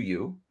interest to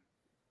you.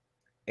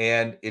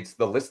 And it's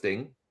the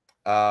listing.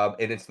 And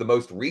it's the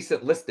most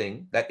recent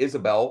listing that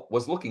Isabel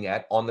was looking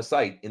at on the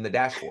site in the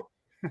dashboard.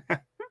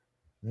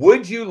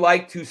 Would you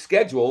like to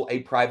schedule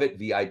a private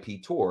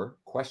VIP tour? ?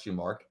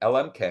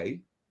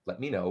 LMK. Let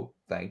me know.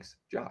 Thanks,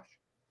 Josh.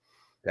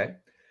 Okay.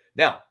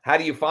 Now, how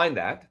do you find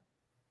that?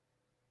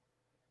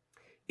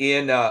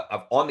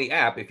 On the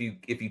app, if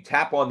you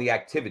tap on the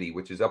activity,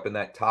 which is up in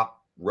that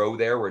top row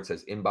there where it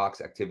says inbox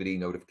activity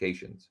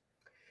notifications,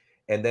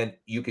 and then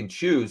you can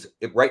choose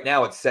it. Right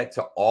now it's set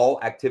to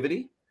all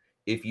activity.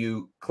 If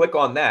you click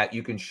on that,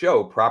 you can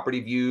show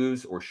property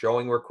views or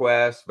showing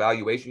requests,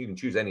 valuation. You can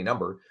choose any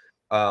number.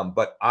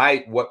 But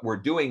what we're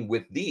doing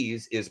with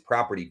these is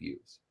property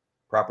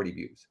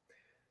views.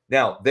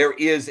 Now, there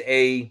is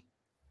a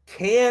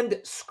canned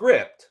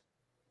script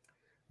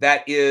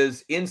that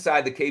is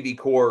inside the KV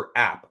Core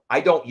app.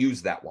 I don't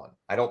use that one.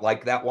 I don't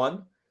like that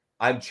one.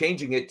 I'm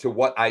changing it to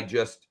what I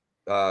just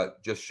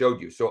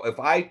showed you. So if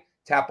I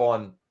tap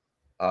on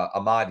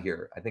Ahmad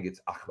here, I think it's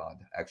Ahmad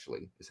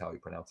actually is how you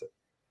pronounce it.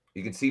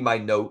 You can see my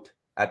note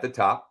at the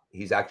top.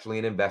 He's actually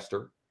an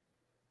investor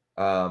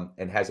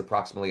and has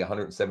approximately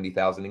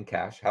 170,000 in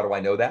cash. How do I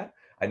know that?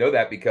 I know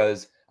that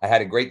because I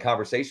had a great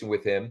conversation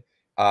with him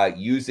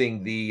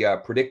using the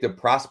predictive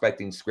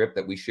prospecting script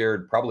that we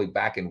shared probably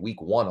back in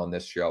week 1 on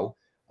this show.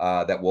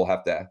 that we'll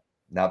have to,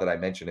 now that I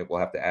mention it, we'll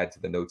have to add to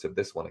the notes of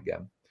this one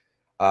again.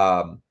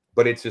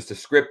 But it's just a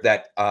script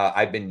that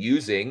I've been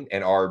using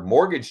and our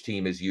mortgage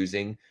team is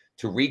using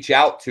to reach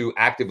out to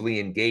actively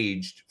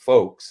engaged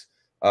folks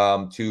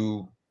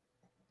to,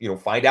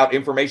 find out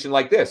information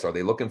like this. Are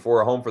they looking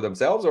for a home for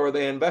themselves or are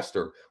they an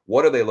investor?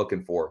 What are they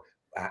looking for?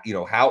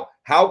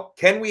 How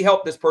can we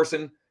help this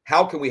person?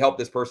 How can we help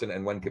this person?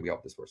 And when can we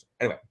help this person?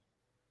 Anyway,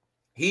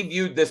 he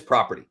viewed this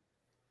property.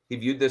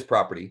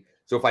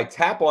 So if I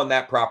tap on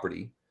that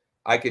property,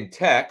 I can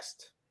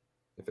text,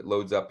 if it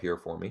loads up here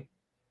for me.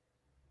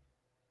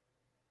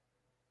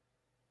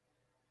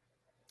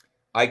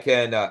 I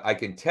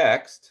can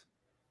text,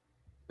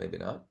 maybe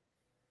not.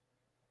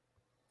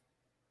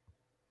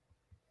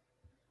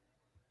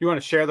 You want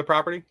to share the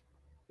property?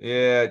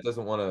 Yeah, it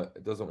doesn't want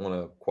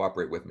to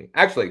cooperate with me.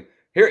 Actually,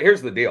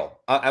 here's the deal.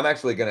 I'm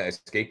actually going to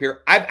escape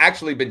here. I've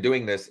actually been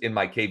doing this in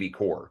my KV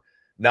Core,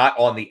 not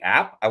on the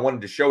app. I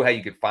wanted to show how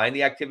you could find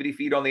the activity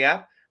feed on the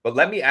app, but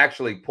let me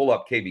actually pull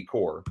up KV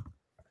Core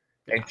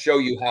and show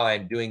you how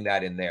I'm doing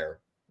that in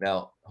there.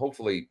 Now,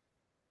 hopefully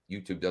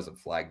YouTube doesn't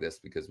flag this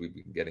because we've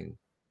been getting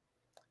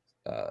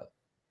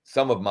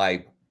some of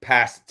my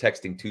past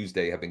Texting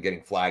Tuesday have been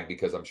getting flagged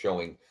because I'm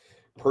showing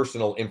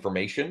personal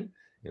information,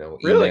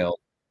 email,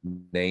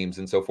 names,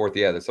 and so forth.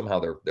 Yeah, somehow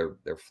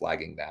they're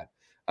flagging that.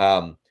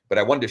 But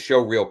I wanted to show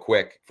real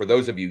quick for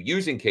those of you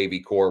using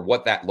KV Core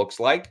what that looks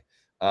like,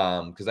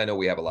 because I know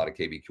we have a lot of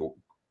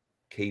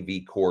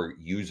KV Core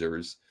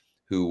users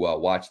who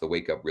watch the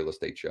Wake Up Real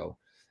Estate Show.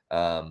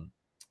 And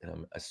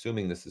I'm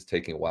assuming this is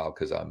taking a while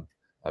because I'm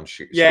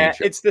yeah,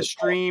 it's the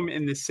stream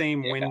in the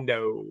same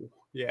window.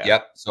 Yeah.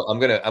 Yep. So I'm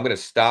gonna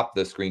stop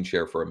the screen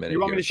share for a minute. You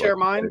want me to share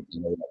mine?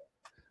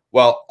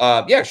 Well,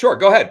 yeah, sure.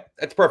 Go ahead.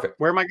 That's perfect.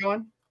 Where am I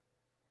going?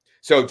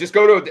 So just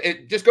go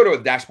to a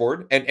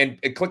dashboard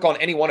and click on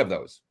any one of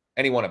those.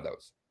 Any one of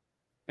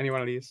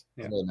these.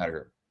 Yeah. Doesn't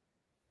matter.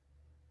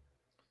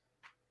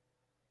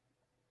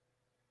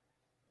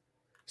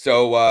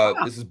 So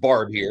this is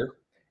Barb here,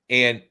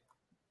 and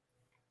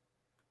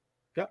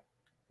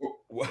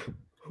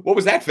what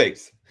was that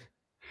face?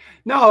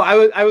 No,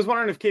 I was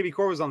wondering if KV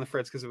Core was on the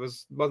fritz because it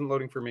wasn't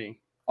loading for me.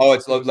 Oh,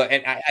 it's low,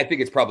 and I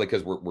think it's probably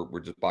because we're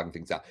just bogging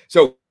things out.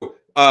 So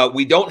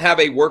we don't have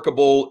a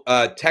workable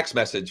text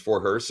message for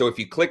her. So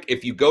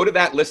if you go to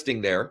that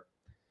listing there,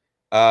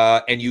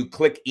 and you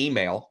click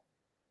email,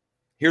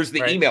 here's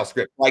the email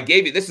script. I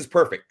gave you, this is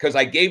perfect because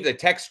I gave the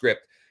text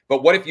script.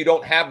 But what if you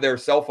don't have their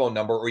cell phone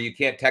number or you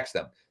can't text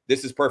them?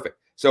 This is perfect.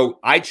 So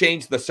I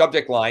changed the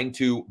subject line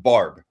to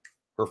Barb,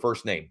 her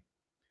first name.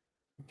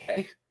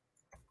 Okay.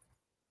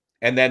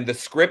 And then the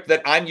script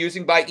that I'm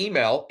using by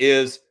email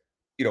is,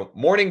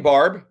 morning,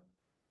 Barb.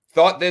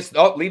 Thought this.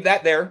 Oh, leave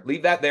that there.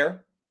 Leave that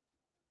there.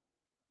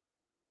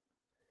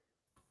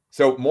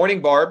 So,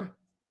 morning, Barb.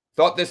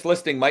 Thought this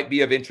listing might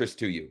be of interest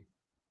to you.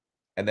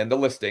 And then the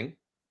listing.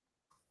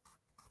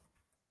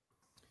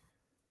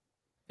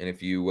 And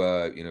if you,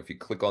 if you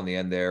click on the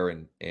end there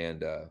and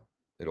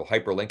it'll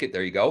hyperlink it.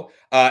 There you go.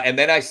 And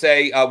then I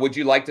say, would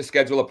you like to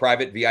schedule a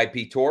private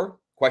VIP tour? ?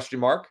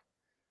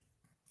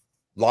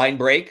 Line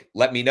break.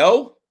 Let me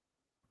know.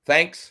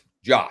 Thanks,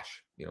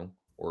 Josh.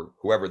 Or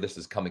whoever this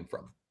is coming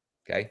from.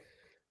 Okay.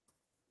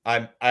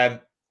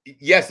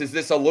 Yes. Is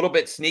this a little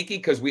bit sneaky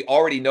because we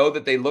already know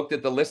that they looked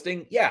at the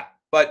listing? Yeah,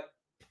 but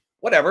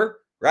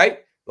whatever, right?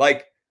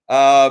 Like,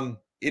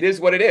 it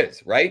is what it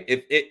is, right?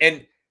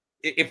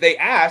 If they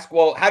ask,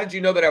 well, how did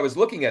you know that I was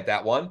looking at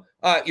that one?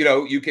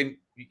 You can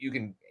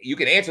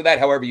answer that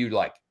however you'd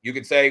like. You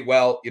can say,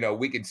 well,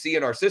 we can see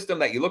in our system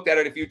that you looked at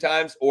it a few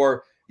times,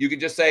 or you can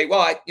just say,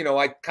 well, I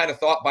kind of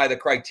thought by the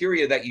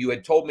criteria that you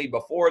had told me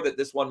before that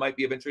this one might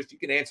be of interest. You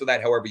can answer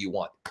that however you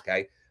want.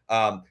 Okay.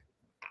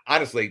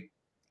 Honestly,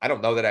 I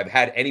don't know that I've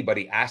had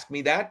anybody ask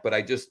me that, but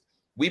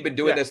we've been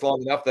doing this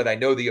long enough that I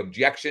know the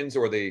objections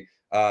or the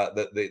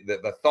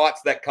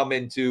thoughts that come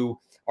into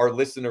our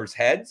listeners'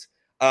 heads.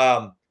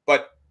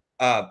 But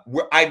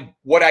what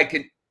I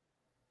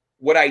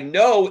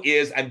know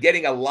is I'm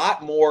getting a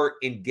lot more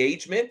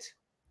engagement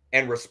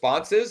and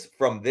responses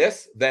from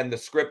this than the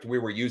script we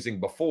were using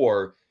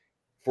before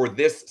for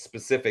this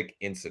specific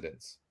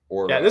incident.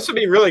 This would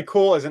be really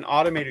cool as an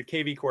automated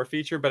KV Core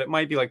feature, but it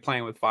might be like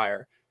playing with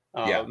fire.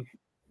 Because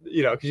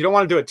you don't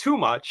want to do it too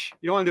much.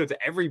 You don't want to do it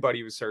to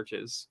everybody who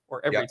searches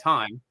or every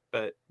time,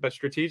 but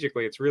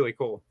strategically, it's really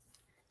cool.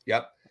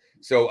 Yep.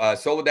 So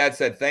Soledad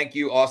said, thank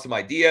you. Awesome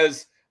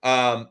ideas.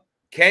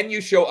 Can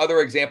you show other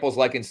examples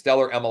like in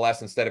Stellar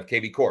MLS instead of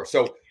KV Core?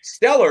 So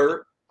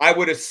Stellar, I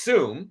would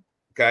assume,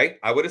 I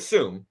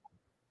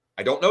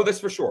don't know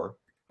this for sure,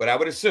 but I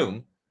would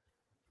assume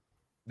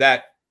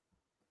that.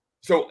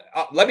 So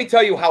let me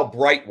tell you how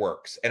Bright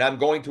works. And I'm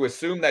going to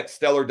assume that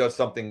Stellar does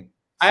something similar.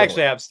 I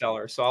actually have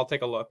Stellar, so I'll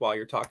take a look while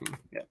you're talking.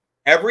 Yeah.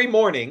 Every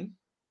morning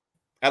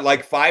at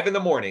like 5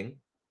 a.m,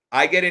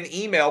 I get an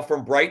email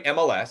from Bright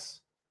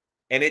MLS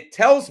and it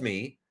tells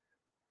me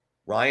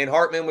Ryan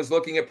Hartman was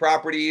looking at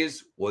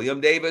properties.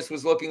 William Davis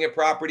was looking at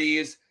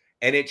properties.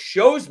 And it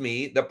shows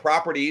me the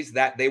properties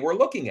that they were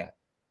looking at.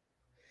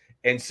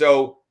 And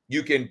so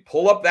you can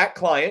pull up that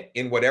client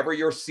in whatever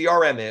your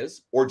CRM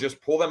is, or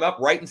just pull them up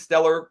right in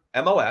Stellar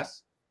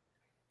MLS,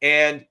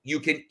 and you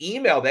can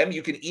email them.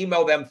 You can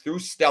email them through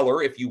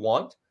Stellar if you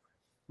want.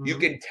 You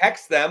can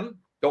text them.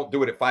 Don't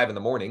do it at 5 in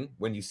the morning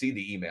when you see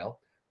the email,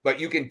 but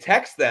you can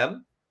text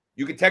them.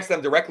 You can text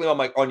them directly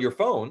on your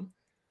phone.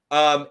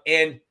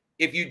 And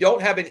if you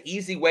don't have an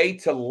easy way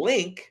to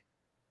link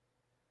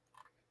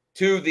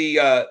to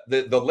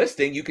the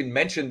listing, you can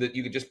mention that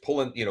you could just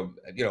pull in,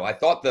 I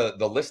thought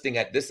the listing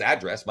at this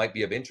address might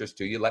be of interest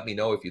to you. Let me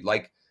know if you'd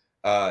like,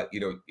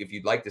 if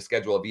you'd like to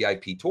schedule a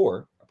VIP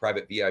tour, a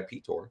private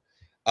VIP tour.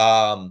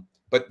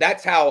 But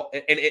that's how,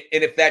 and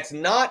if that's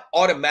not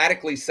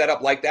automatically set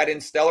up like that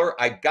in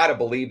Stellar, I got to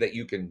believe that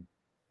you can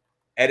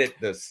edit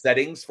the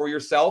settings for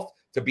yourself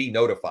to be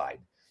notified.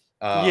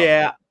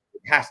 Yeah.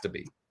 It has to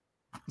be.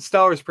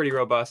 Stellar is pretty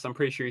robust. I'm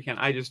pretty sure you can.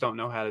 I just don't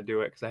know how to do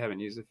it because I haven't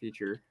used the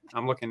feature.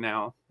 I'm looking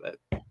now. But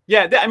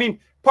yeah, I mean,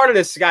 part of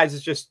this, guys,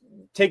 is just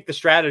take the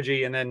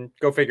strategy and then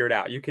go figure it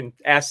out. You can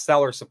ask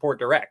seller support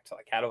direct.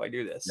 Like, how do I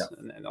do this? Yep.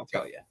 And then they'll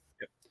tell you.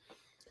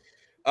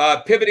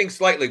 Pivoting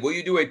slightly, will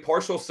you do a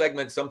partial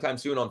segment sometime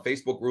soon on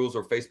Facebook rules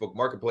or Facebook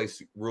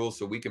Marketplace rules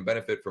so we can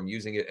benefit from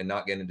using it and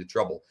not get into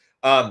trouble?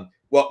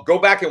 Well, go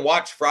back and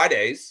watch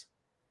Fridays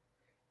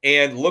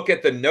and look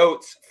at the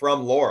notes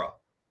from Laura.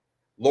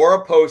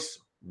 Laura posts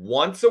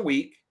once a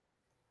week.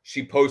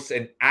 She posts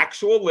an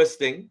actual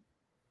listing.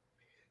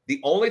 The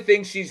only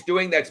thing she's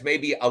doing that's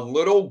maybe a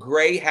little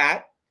gray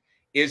hat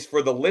is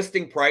for the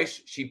listing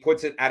price. She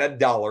puts it at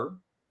 $1.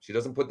 She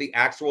doesn't put the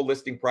actual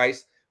listing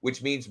price,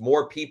 which means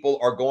more people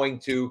are going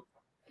to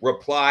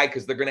reply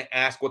because they're going to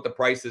ask what the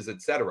price is,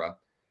 etc.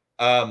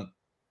 I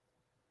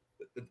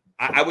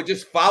would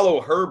just follow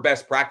her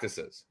best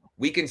practices.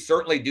 We can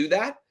certainly do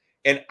that.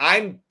 And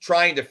I'm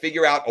trying to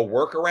figure out a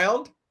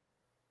workaround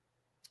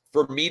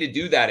for me to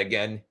do that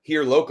again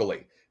here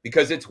locally,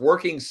 because it's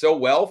working so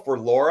well for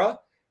Laura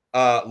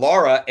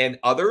and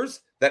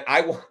others that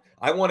I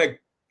want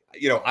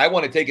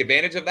to take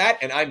advantage of that.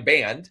 And I'm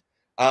banned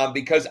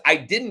because I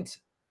didn't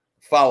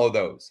follow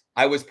those.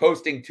 I was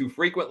posting too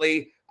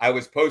frequently. I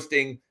was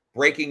posting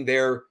breaking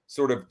their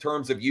sort of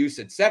terms of use,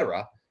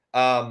 etc.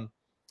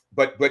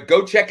 But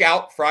go check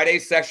out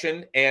Friday's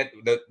session and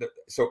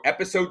so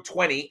episode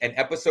 20 and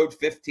episode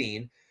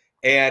 15.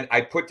 And I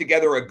put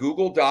together a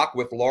Google Doc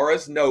with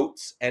Laura's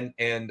notes and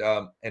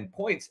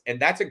points, and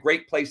that's a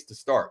great place to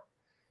start.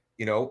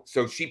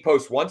 So she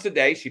posts once a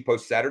day. She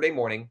posts Saturday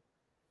morning.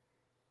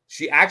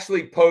 She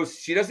actually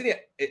posts, she doesn't,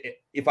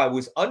 if I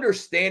was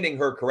understanding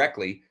her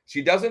correctly,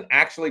 she doesn't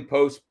actually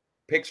post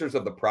pictures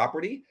of the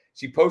property.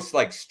 She posts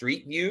like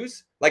street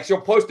views. Like she'll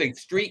post a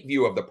street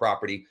view of the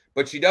property,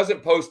 but she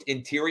doesn't post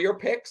interior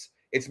pics.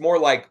 It's more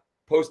like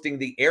posting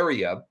the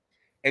area.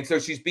 And so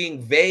she's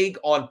being vague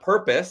on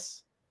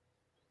purpose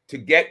to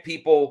get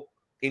people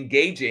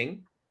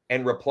engaging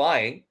and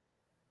replying.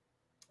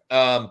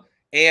 And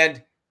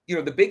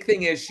the big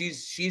thing is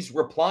she's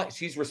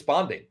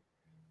responding.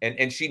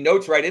 And she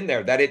notes right in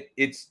there that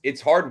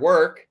it's hard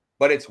work,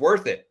 but it's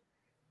worth it.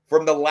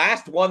 From the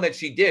last one that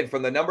she did,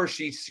 from the number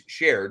she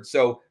shared,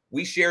 so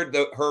we shared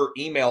her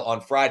email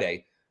on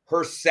Friday.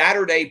 Her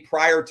Saturday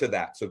prior to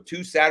that, so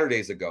 2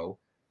 Saturdays ago,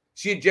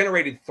 she had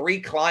generated 3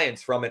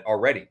 clients from it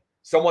already.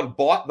 Someone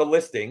bought the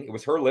listing. It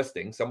was her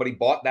listing. Somebody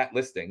bought that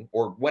listing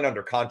or went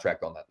under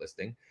contract on that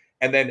listing.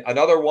 And then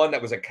another one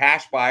that was a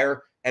cash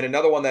buyer, and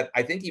another one that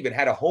I think even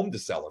had a home to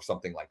sell or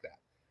something like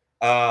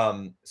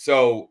that.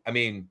 So, I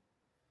mean,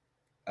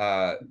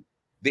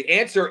 the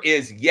answer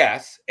is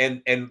yes.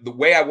 And the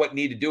way I would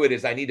need to do it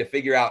is I need to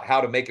figure out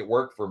how to make it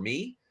work for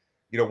me.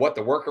 What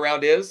the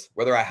workaround is,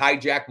 whether I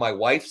hijack my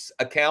wife's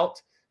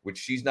account, which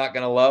she's not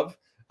going to love.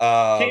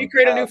 Can you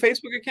create a new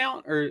Facebook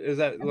account, or is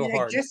that a little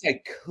hard? I guess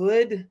I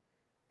could,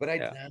 but I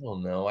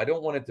don't know. I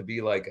don't want it to be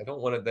like, I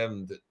don't want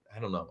them to, I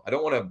don't know. I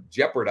don't want to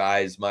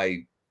jeopardize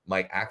my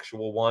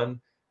actual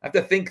one. I have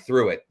to think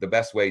through it, the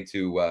best way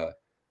to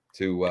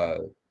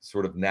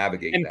sort of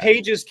navigate. And that.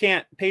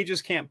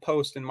 pages can't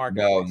post in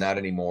Marketplace. No, not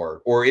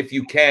anymore. Or if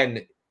you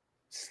can,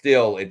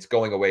 still, it's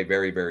going away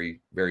very,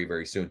 very, very,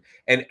 very soon.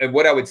 And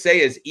what I would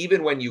say is,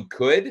 even when you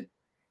could,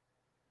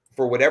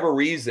 for whatever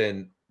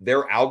reason,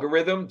 their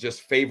algorithm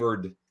just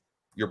favored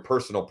your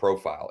personal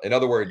profile. In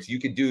other words, you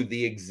could do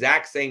the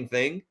exact same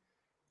thing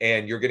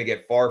and you're going to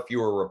get far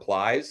fewer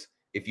replies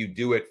if you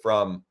do it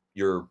from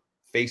your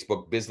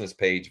Facebook business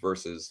page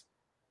versus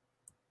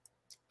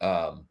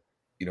your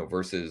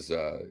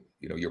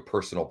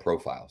personal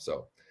profile.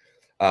 So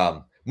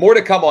more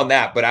to come on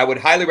that, but I would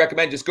highly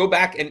recommend just go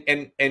back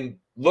and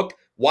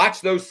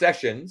watch those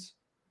sessions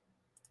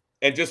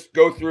and just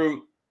go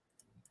through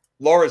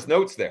Laura's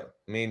notes there.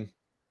 I mean,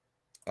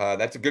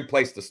 that's a good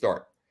place to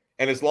start.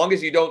 And as long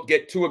as you don't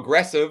get too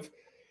aggressive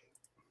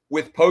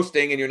with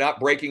posting and you're not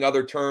breaking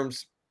other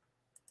terms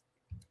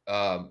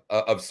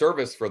of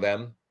service for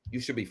them, you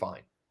should be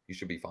fine. You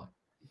should be fine.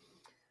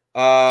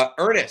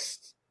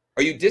 Ernest,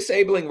 are you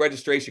disabling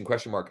registration? ?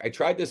 I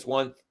tried this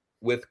one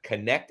with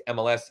Connect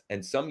MLS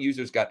and some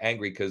users got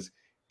angry because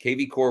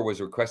KV Core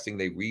was requesting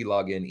they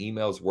re-log in.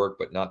 Emails work,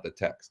 but not the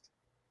text.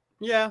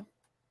 Yeah.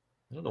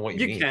 I don't know what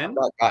you mean. Can. I've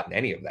not gotten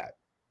any of that.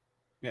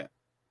 Yeah.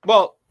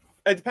 Well,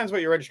 it depends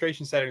what your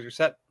registration settings are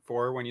set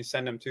for when you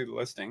send them to the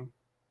listing.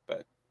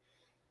 But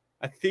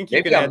I think you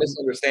Maybe can I'm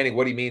misunderstanding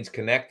what he means.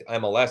 Connect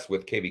MLS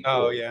with KV Core.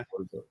 Oh, yeah.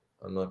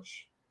 I'm not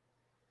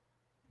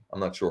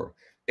sure.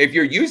 If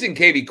you're using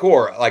KV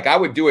Core, like I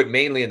would do it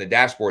mainly in the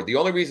dashboard. The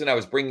only reason I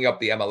was bringing up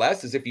the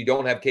MLS is if you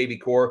don't have KV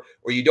Core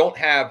or you don't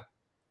have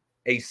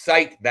a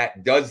site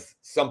that does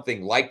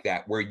something like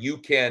that, where you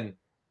can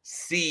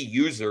see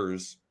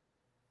users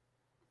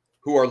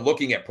who are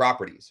looking at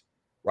properties,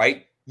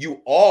 right?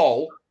 You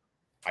all,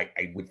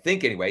 I would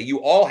think anyway,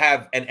 you all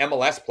have an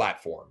MLS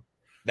platform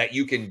that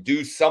you can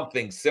do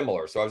something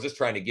similar. So I was just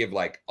trying to give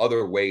like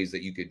other ways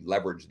that you could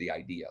leverage the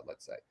idea,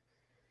 let's say.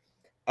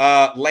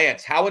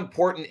 Lance, how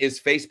important is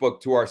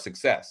Facebook to our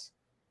success?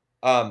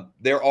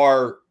 There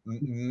are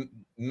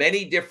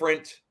many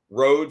different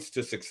roads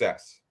to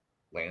success,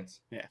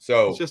 Lance. Yeah.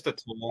 So it's just a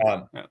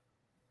tool.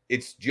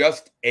 It's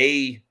just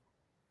a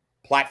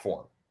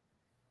platform,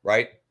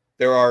 right?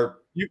 There are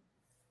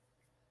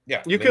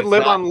you could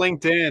live on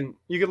LinkedIn.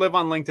 You could live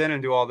on LinkedIn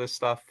and do all this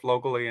stuff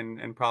locally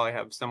and probably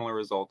have similar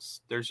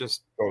results. There's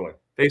just totally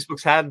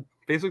Facebook's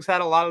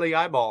had a lot of the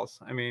eyeballs.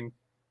 I mean,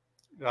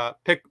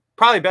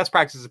 probably best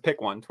practice is to pick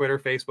one: Twitter,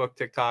 Facebook,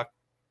 TikTok,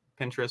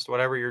 Pinterest,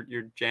 whatever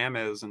your jam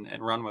is, and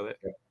run with it.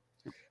 Yeah.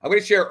 I'm going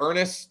to share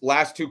Ernest's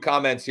last two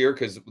comments here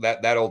because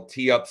that'll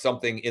tee up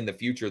something in the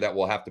future that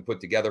we'll have to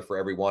put together for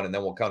everyone. And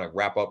then we'll kind of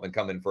wrap up and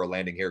come in for a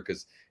landing here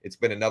because it's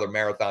been another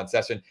marathon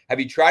session. Have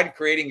you tried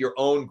creating your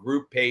own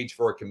group page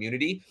for a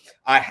community?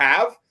 I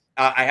have.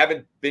 I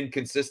haven't been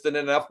consistent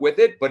enough with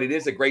it, but it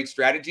is a great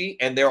strategy.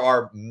 And there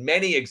are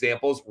many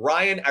examples.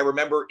 Ryan, I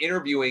remember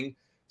interviewing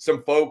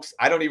some folks,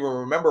 I don't even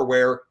remember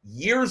where,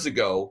 years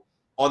ago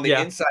on the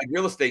Inside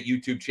Real Estate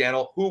YouTube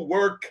channel who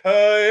were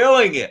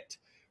killing it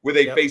with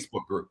a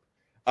Facebook group.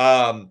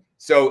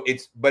 So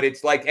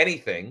it's like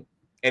anything,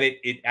 and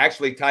it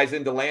actually ties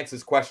into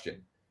Lance's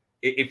question.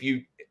 If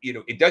you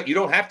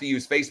don't have to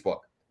use Facebook.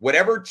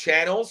 Whatever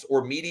channels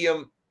or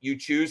medium you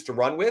choose to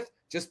run with,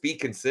 just be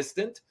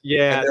consistent.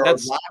 Yeah, and there are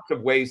lots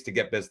of ways to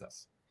get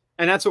business.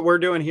 And that's what we're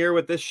doing here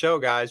with this show,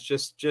 guys.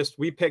 Just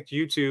we picked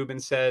YouTube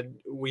and said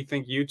we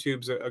think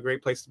YouTube's a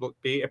great place to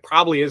be. It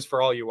probably is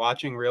for all you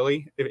watching,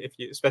 really,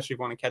 especially if you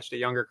want to catch the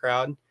younger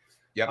crowd.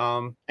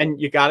 Yeah. And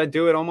you got to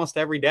do it almost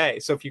every day.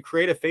 So if you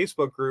create a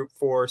Facebook group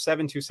for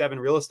 727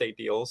 real estate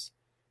deals,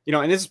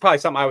 and this is probably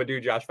something I would do,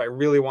 Josh, if I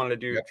really wanted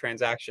to do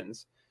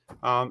transactions,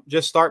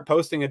 just start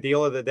posting a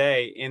deal of the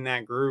day in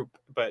that group.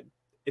 But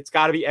it's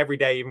got to be every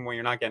day, even when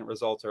you're not getting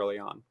results early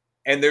on.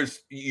 And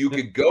you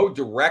could go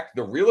direct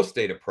the real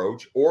estate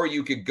approach, or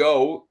you could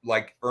go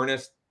like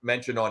Ernest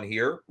mentioned on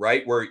here,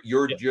 right? Where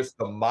you're just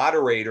the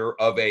moderator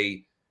of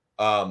a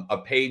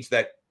page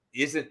that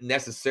isn't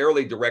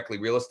necessarily directly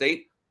real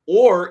estate,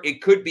 or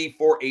it could be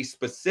for a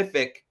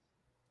specific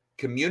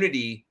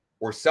community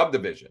or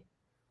subdivision,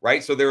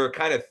 right? So there are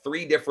kind of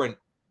three different,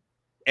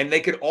 and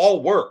they could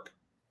all work.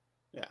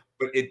 Yeah.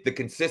 But the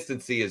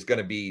consistency is going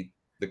to be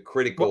the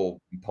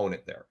critical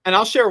component there. And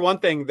I'll share one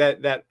thing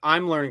that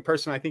I'm learning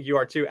personally. I think you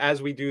are too,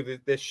 as we do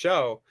this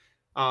show.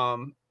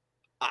 I'm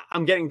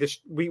getting this.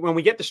 When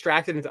we get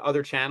distracted into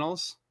other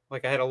channels,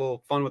 like I had a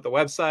little fun with the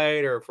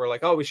website, or if we're like,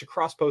 oh, we should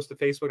cross post to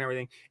Facebook and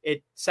everything,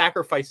 it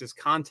sacrifices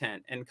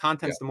content, and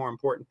content's the more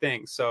important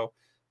thing. So,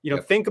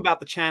 think about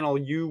the channel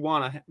you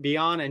want to be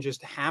on and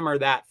just hammer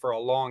that for a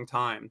long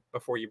time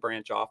before you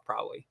branch off,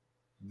 probably.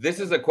 This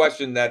is a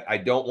question that I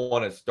don't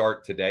want to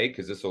start today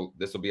because this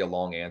will be a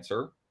long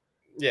answer.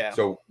 Yeah.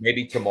 So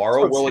maybe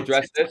tomorrow we'll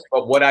address this.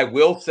 But what I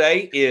will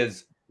say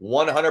is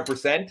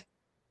 100%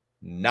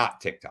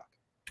 not TikTok.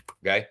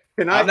 Okay.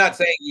 I'm not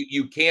saying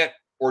you can't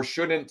or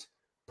shouldn't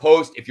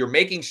post. If you're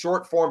making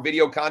short form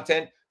video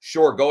content,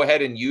 sure, go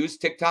ahead and use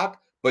TikTok,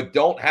 but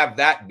don't have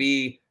that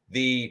be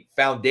the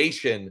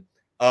foundation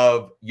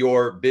of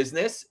your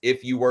business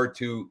if you were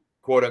to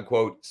quote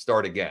unquote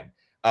start again.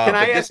 Can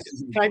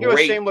I do a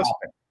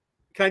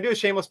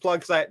shameless plug?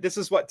 Because this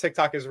is what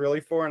TikTok is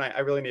really for, and I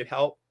really need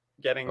help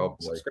getting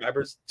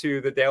subscribers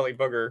to the Daily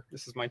Booger.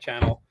 This is my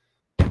channel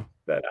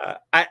that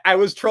I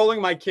was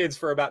trolling my kids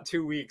for about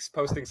 2 weeks,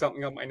 posting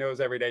something up my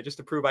nose every day just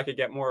to prove I could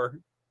get more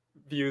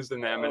views than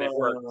them, and it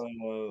worked.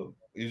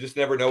 You just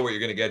never know what you're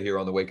going to get here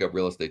on the Wake Up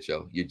Real Estate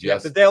Show. You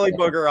just the Daily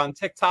Booger on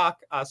TikTok.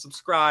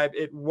 Subscribe.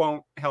 It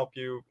won't help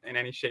you in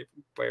any shape,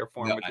 way, or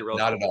form with your real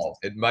estate. Not at all.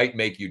 It might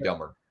make you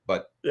dumber,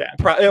 but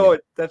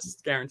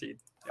that's guaranteed.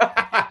 All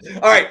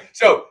right.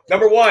 So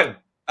number one,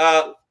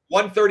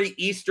 1:30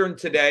 Eastern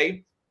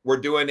today. We're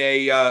doing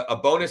a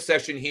bonus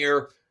session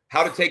here.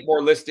 How to take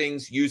more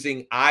listings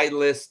using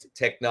iList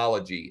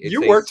technology.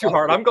 You work too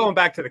hard. I'm going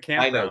back to the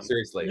campground. I know,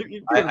 seriously.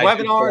 You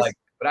webinars.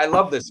 But I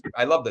love this.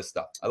 I love this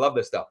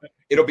stuff.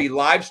 It'll be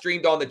live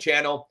streamed on the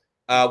channel,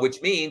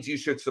 which means you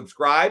should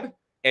subscribe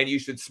and you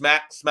should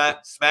smash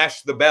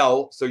the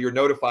bell so you're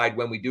notified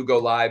when we do go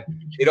live.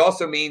 It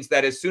also means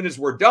that as soon as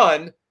we're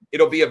done,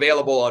 it'll be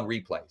available on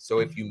replay. So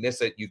if you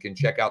miss it, you can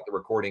check out the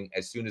recording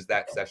as soon as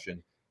that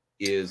session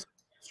is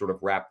sort of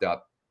wrapped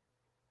up.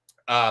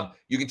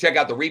 You can check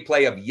out the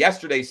replay of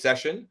yesterday's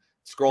session,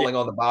 scrolling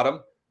on the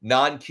bottom,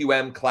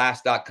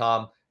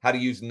 nonqmclass.com, how to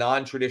use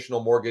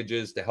non-traditional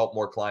mortgages to help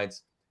more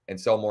clients and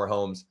sell more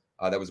homes.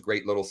 That was a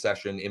great little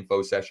session,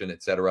 info session,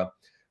 etc.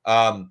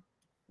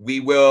 We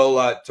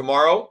will,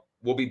 tomorrow,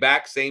 we'll be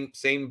back, same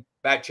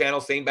bat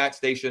channel, same bat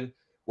station.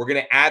 We're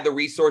going to add the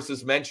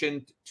resources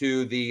mentioned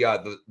to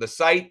the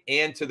site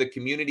and to the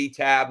community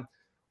tab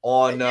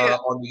on the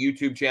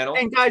YouTube channel.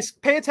 And guys,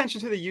 pay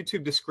attention to the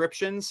YouTube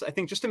descriptions. I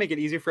think just to make it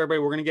easier for everybody,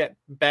 we're going to get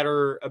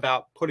better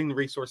about putting the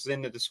resources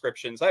in the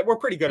descriptions. We're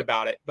pretty good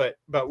about it, but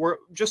we're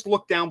just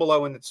look down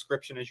below in the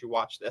description as you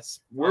watch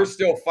this. We're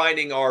still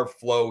finding our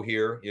flow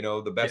here,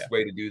 the best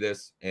way to do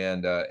this,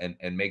 and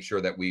make sure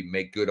that we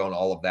make good on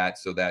all of that,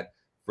 so that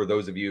for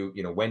those of you,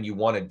 when you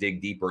want to dig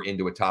deeper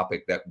into a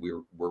topic, that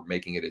we're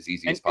making it as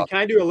easy as possible. Can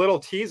I do a little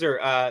teaser?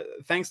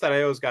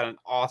 Thanks.io's got an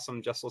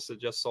awesome just listed,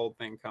 just sold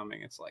thing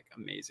coming. It's like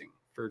amazing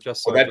for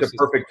just sold. That's a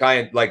perfect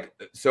tie-in.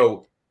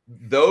 So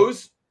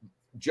those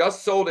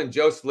just sold and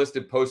just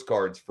listed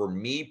postcards for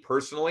me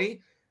personally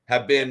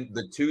have been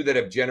the two that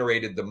have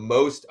generated the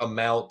most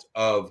amount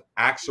of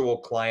actual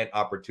client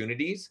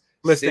opportunities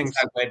listings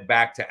since I went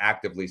back to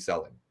actively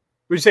selling.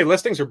 Would you say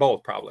listings or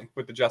both? Probably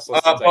with the just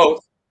listings.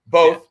 Both.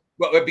 Yeah.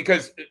 Well,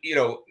 because,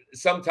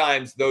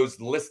 sometimes those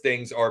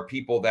listings are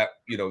people that,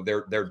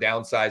 they're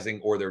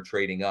downsizing or they're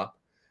trading up.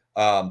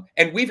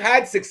 And we've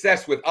had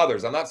success with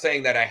others. I'm not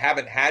saying that I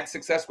haven't had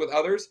success with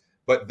others,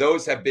 but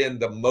those have been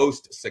the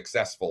most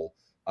successful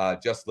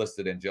just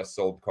listed and just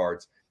sold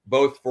cards,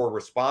 both for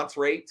response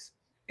rates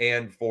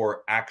and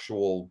for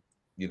actual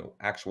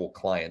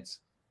clients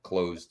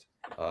closed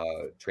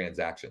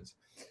transactions.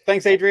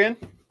 Thanks, Adrian.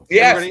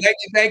 Yes,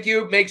 thank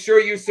you. Make sure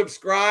you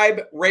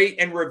subscribe, rate,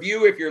 and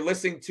review if you're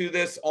listening to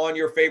this on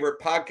your favorite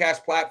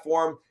podcast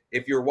platform.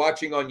 If you're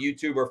watching on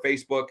YouTube or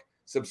Facebook,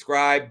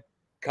 subscribe,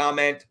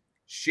 comment,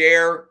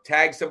 share,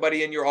 tag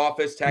somebody in your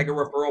office, tag a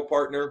referral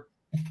partner.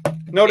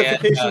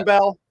 Notification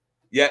bell.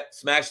 Yeah,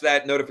 smash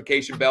that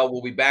notification bell.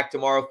 We'll be back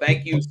tomorrow.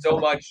 Thank you so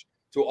much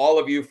to all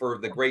of you for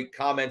the great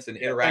comments and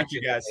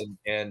interaction,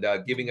 and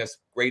giving us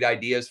great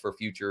ideas for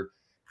future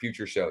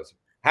shows.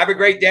 Have a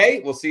great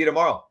day. We'll see you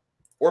tomorrow.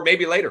 Or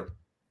maybe later.